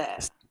what was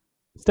it?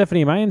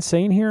 Stephanie, am I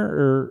insane here,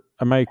 or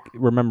am I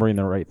remembering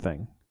the right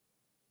thing?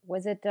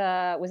 Was it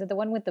the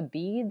one with the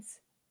beads?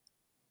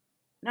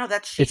 No,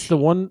 that's It's the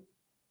one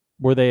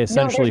where they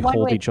essentially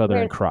hold each other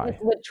and cry.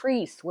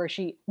 Latrice, where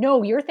she...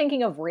 No, you're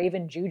thinking of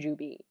Raven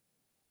Jujubee.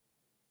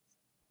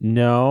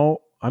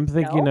 No, I'm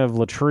thinking of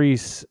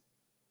Latrice,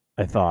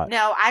 I thought.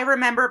 No, I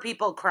remember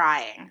people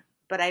crying,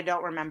 but I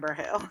don't remember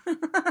who.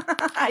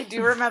 I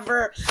do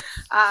remember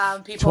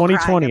people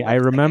 2020, crying. I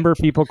remember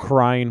people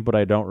crying, but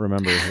I don't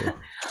remember who.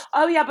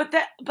 Oh, yeah, but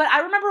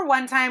I remember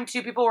one time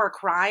two people were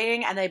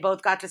crying and they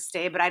both got to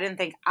stay, but I didn't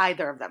think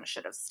either of them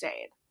should have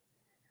stayed.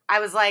 I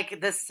was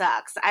like, this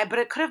sucks. But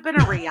it could have been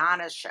a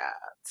Rihanna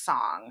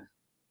song.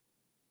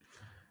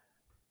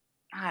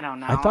 I don't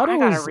know. I thought it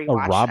was a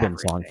Robin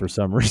song for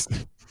some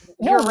reason.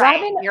 No,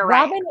 Robin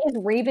is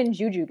Raven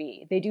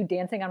Jujubee. They do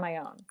Dancing on My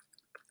Own.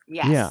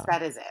 Yes,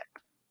 that is it.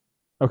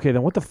 Okay,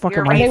 then what the fuck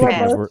am I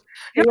thinking?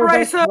 You're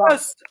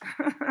racist!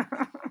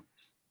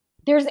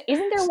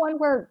 Isn't there one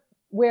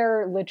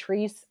where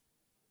Latrice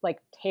like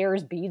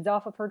tears beads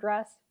off of her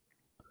dress?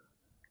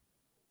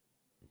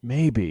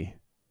 Maybe.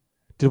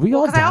 Did we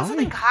all die? Because I also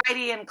think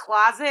Heidi and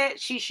Closet,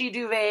 Chi-Chi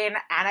Duvane,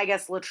 and I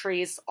guess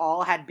Latrice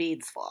all had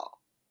beads full.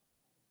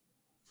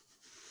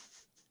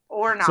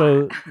 Or not.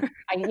 So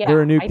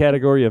they're a new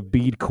category of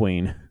bead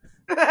queen.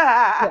 I've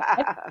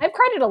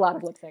cried at a lot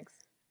of lip syncs.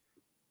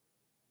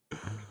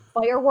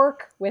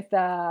 Firework with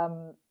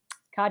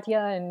Katya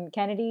and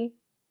Kennedy.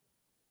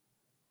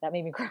 That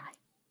made me cry.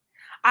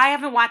 I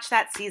haven't watched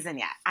that season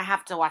yet. I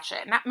have to watch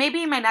it.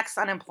 Maybe my next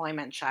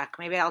unemployment check.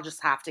 Maybe I'll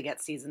just have to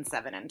get season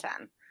 7 and 10.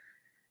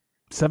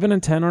 7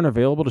 and 10 aren't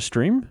available to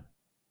stream?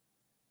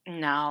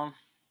 No.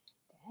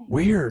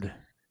 Weird.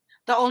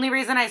 The only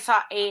reason I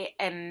saw 8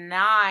 and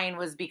 9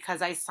 was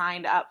because I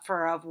signed up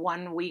for a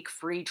 1-week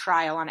free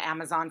trial on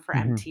Amazon for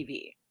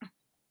MTV.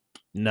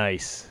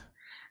 Nice.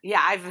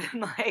 Yeah, I've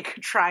been like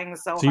trying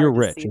so hard. So you're to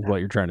rich, see is them. what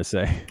you're trying to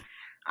say.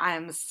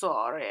 I'm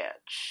so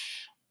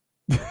rich.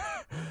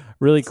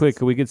 Really quick,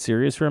 can we get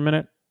serious for a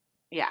minute?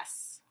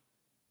 Yes.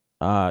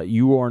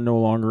 You are no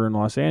longer in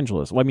Los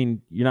Angeles. Well, I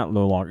mean, you're not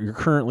no longer. You're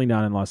currently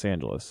not in Los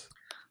Angeles.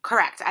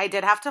 Correct. I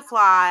did have to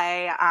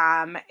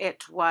fly.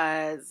 It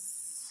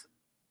was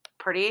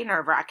pretty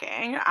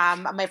nerve-wracking.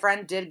 My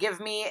friend did give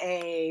me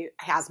a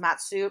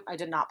hazmat suit. I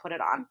did not put it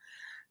on.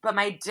 But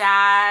my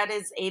dad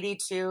is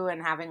 82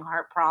 and having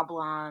heart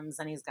problems,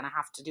 and he's going to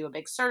have to do a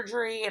big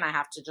surgery, and I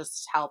have to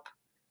just help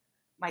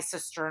my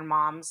sister and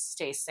mom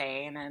stay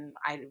sane. And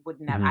I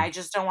would never, I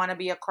just don't want to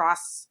be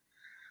across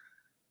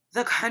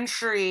the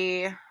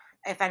country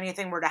if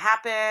anything were to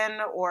happen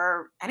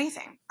or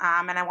anything.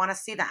 And I want to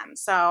see them.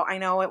 So I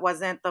know it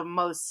wasn't the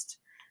most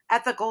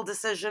ethical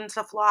decision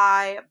to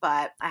fly,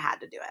 but I had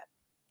to do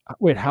it.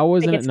 Wait, how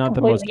wasn't it not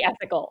the most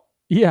ethical?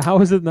 Yeah,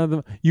 how is it not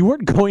the? You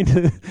weren't going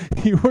to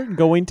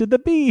the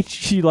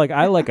beach. You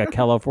I like a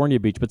California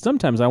beach, but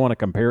sometimes I want to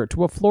compare it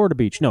to a Florida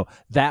beach. No,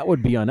 that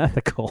would be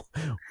unethical.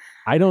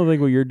 I don't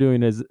think what you're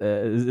doing is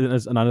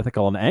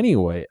unethical in any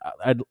way.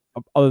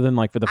 Other than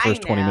for the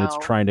first 20 minutes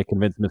trying to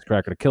convince Miss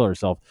Cracker to kill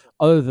herself.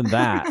 Other than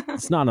that,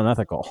 it's not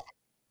unethical.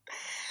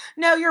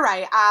 No, you're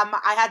right.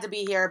 I had to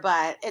be here,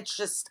 but it's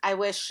just I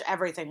wish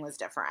everything was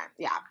different.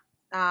 Yeah.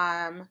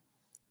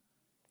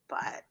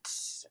 But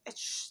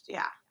it's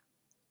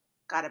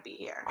gotta be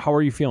here. How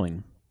are you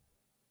feeling?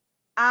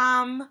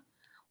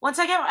 Once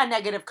I get a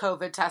negative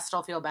COVID test,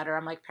 I'll feel better.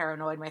 I'm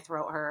paranoid. My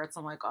throat hurts.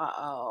 I'm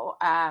uh-oh.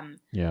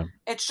 Yeah.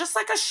 It's just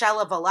a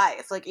shell of a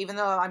life. Even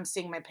though I'm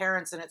seeing my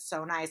parents and it's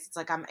so nice, it's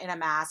I'm in a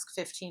mask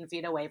 15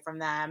 feet away from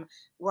them.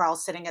 We're all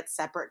sitting at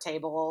separate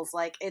tables.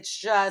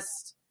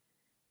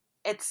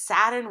 It's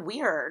sad and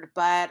weird,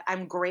 but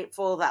I'm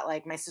grateful that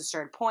my sister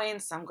had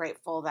points. I'm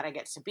grateful that I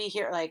get to be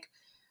here.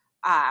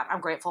 I'm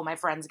grateful my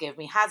friends gave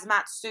me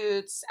hazmat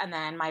suits, and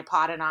then my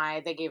pod and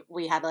I,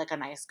 we had a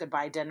nice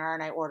goodbye dinner,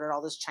 and I ordered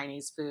all this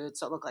Chinese food,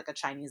 so it looked like a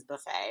Chinese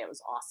buffet. It was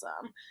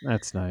awesome.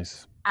 That's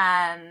nice.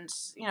 And,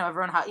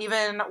 everyone,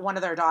 even one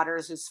of their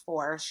daughters who's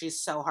 4, she's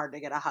so hard to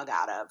get a hug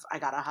out of. I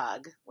got a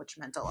hug, which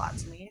meant a lot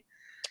to me.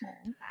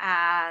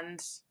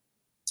 And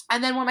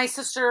then when my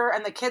sister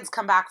and the kids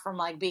come back from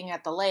being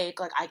at the lake,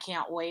 I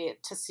can't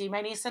wait to see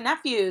my niece and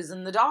nephews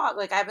and the dog.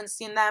 I haven't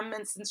seen them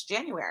since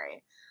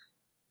January.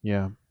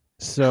 Yeah.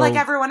 So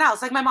everyone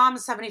else, my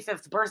mom's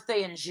 75th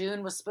birthday in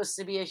June was supposed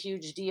to be a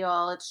huge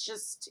deal. It's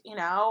just,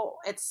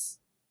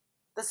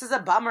 this is a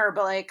bummer,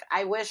 but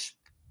I wish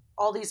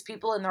all these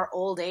people in their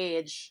old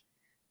age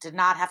did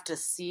not have to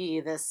see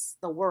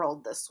the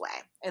world this way.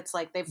 It's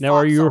they've now.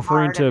 Are you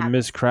referring to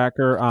Miss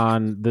Cracker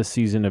on this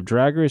season of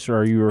Drag Race, or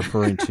are you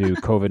referring to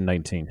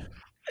COVID-19?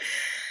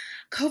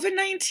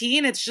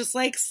 COVID-19, it's just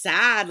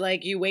sad.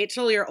 You wait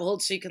till you're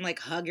old so you can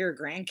hug your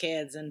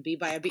grandkids and be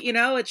by a beach.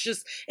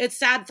 It's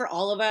sad for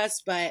all of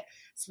us, but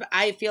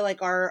I feel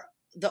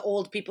the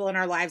old people in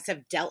our lives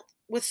have dealt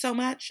with so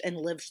much and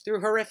lived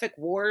through horrific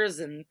wars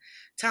and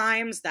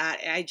times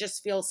that I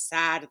just feel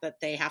sad that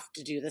they have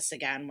to do this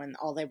again when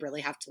all they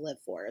really have to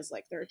live for is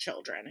their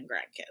children and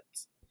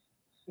grandkids.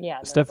 Yeah.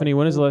 Stephanie,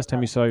 when is the last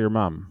time you saw your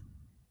mom?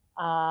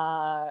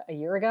 A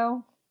year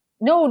ago.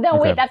 No, okay.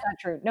 Wait, that's not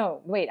true.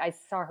 No, wait, I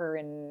saw her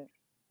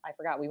I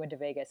forgot, we went to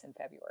Vegas in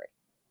February.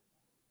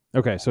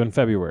 Okay, so in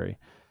February.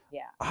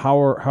 Yeah.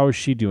 How is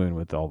she doing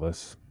with all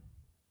this?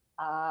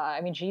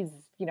 I mean, she's,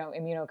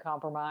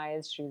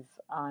 immunocompromised. She's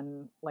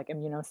on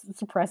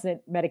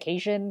immunosuppressant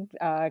medication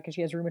because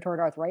she has rheumatoid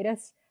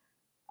arthritis.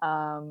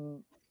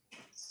 And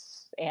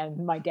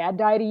my dad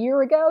died a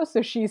year ago,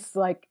 so she's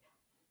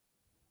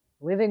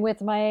living with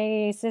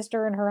my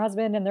sister and her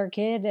husband and their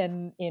kid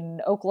and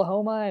in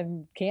Oklahoma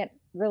and can't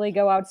really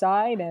go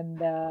outside, and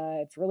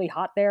it's really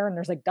hot there, and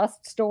there's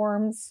dust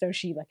storms, so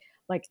she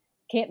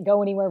can't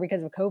go anywhere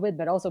because of COVID,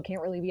 but also can't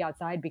really be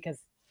outside because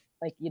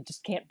you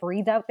just can't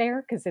breathe out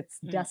there because it's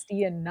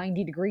dusty and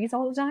 90 degrees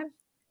all the time.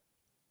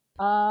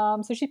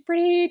 So she's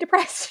pretty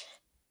depressed.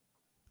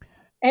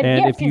 And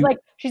yeah,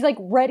 she's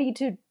ready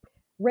to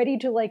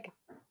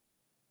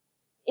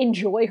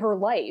enjoy her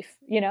life,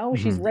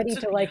 she's ready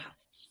to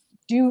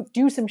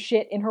do some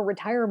shit in her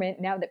retirement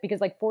now that, because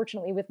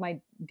fortunately with my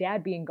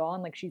dad being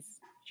gone, she's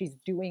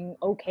doing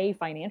okay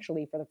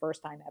financially for the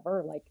first time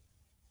ever.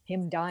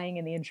 Him dying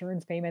and the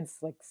insurance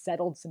payments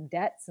settled some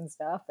debts and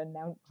stuff, and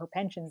now her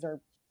pensions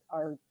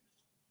are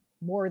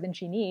more than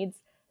she needs.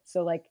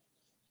 So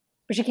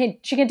but she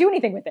can't do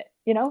anything with it,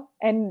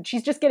 and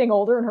she's just getting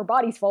older and her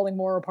body's falling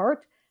more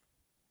apart.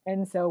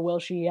 And so will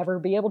she ever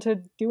be able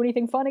to do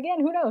anything fun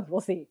again? Who knows?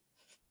 We'll see.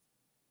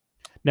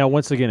 Now,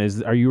 once again,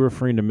 are you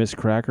referring to Miss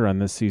Cracker on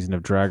this season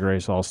of Drag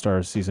Race All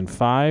Stars season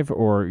 5,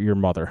 or your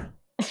mother?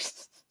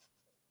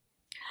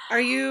 Are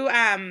you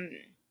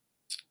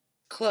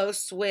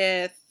close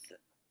with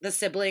the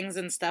siblings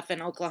and stuff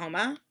in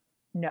Oklahoma?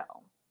 No.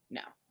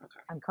 Okay.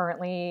 I'm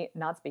currently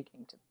not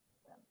speaking to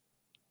them.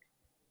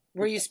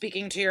 Were you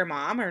speaking to your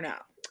mom or no?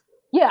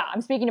 Yeah,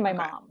 I'm speaking to my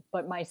mom,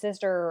 but my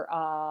sister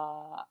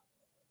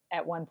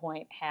at one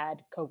point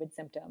had COVID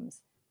symptoms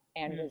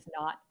and was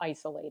not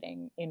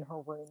isolating in her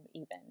room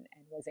even,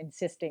 and was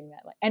insisting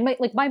that and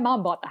my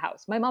mom bought the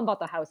house. My mom bought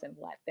the house and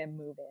let them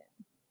move in.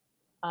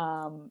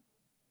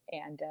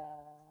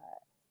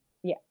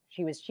 Yeah,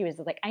 she was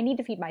like, I need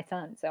to feed my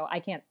son, so I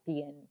can't be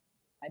in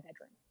my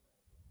bedroom.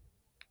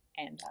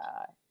 And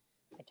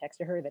I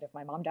texted her that if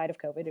my mom died of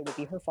COVID, it would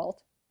be her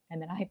fault.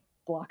 And then I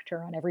blocked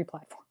her on every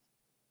platform.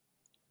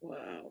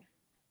 Wow.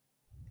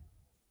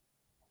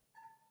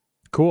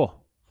 Cool.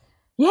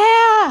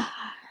 Yeah.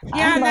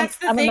 And that's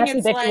the thing.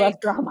 It's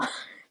like drama.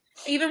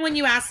 Even when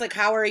you ask, like,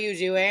 how are you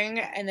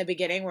doing in the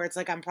beginning, where it's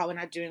like, I'm probably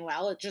not doing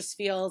well, it just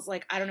feels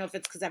like, I don't know if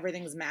it's because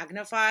everything's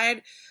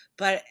magnified,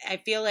 but I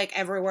feel like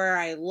everywhere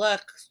I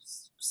look,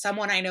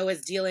 someone I know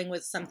is dealing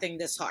with something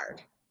this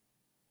hard.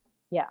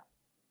 Yeah.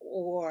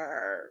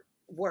 Or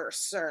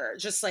worse, or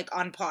just like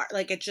on par.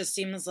 Like, it just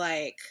seems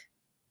like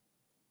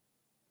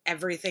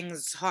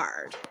everything's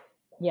hard.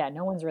 Yeah,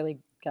 no one's really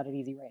got it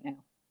easy right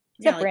now.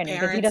 Except like Brandon,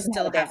 because he doesn't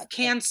still have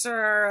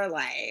cancer.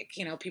 Like,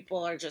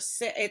 people are just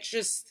sick. It's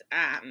just,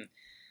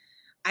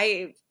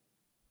 I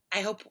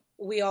hope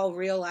we all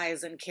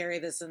realize and carry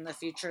this in the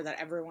future, that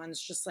everyone's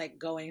just like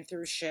going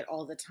through shit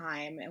all the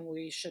time, and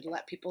we should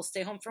let people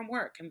stay home from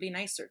work and be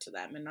nicer to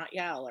them and not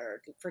yell,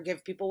 or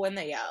forgive people when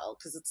they yell.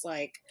 Because it's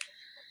like,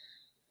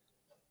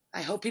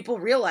 I hope people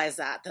realize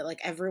that like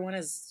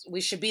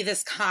we should be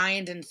this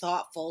kind and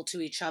thoughtful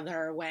to each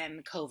other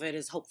when COVID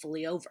is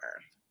hopefully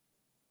over.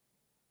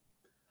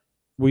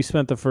 We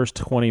spent the first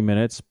 20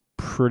 minutes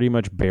pretty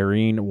much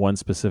burying one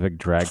specific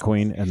drag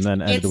queen and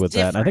then ended with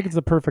that. And I think it's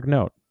the perfect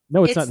note.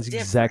 No, it's not the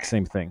exact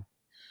same thing.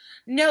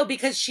 No,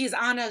 because she's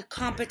on a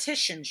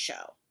competition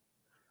show.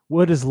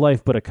 What is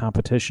life but a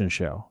competition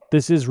show?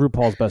 This is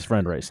RuPaul's Best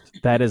Friend Race.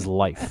 That is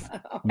life.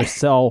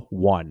 Michelle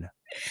won.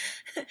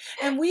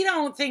 And we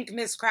don't think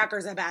Miss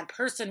Cracker's a bad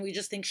person. We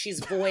just think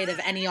she's void of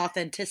any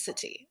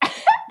authenticity.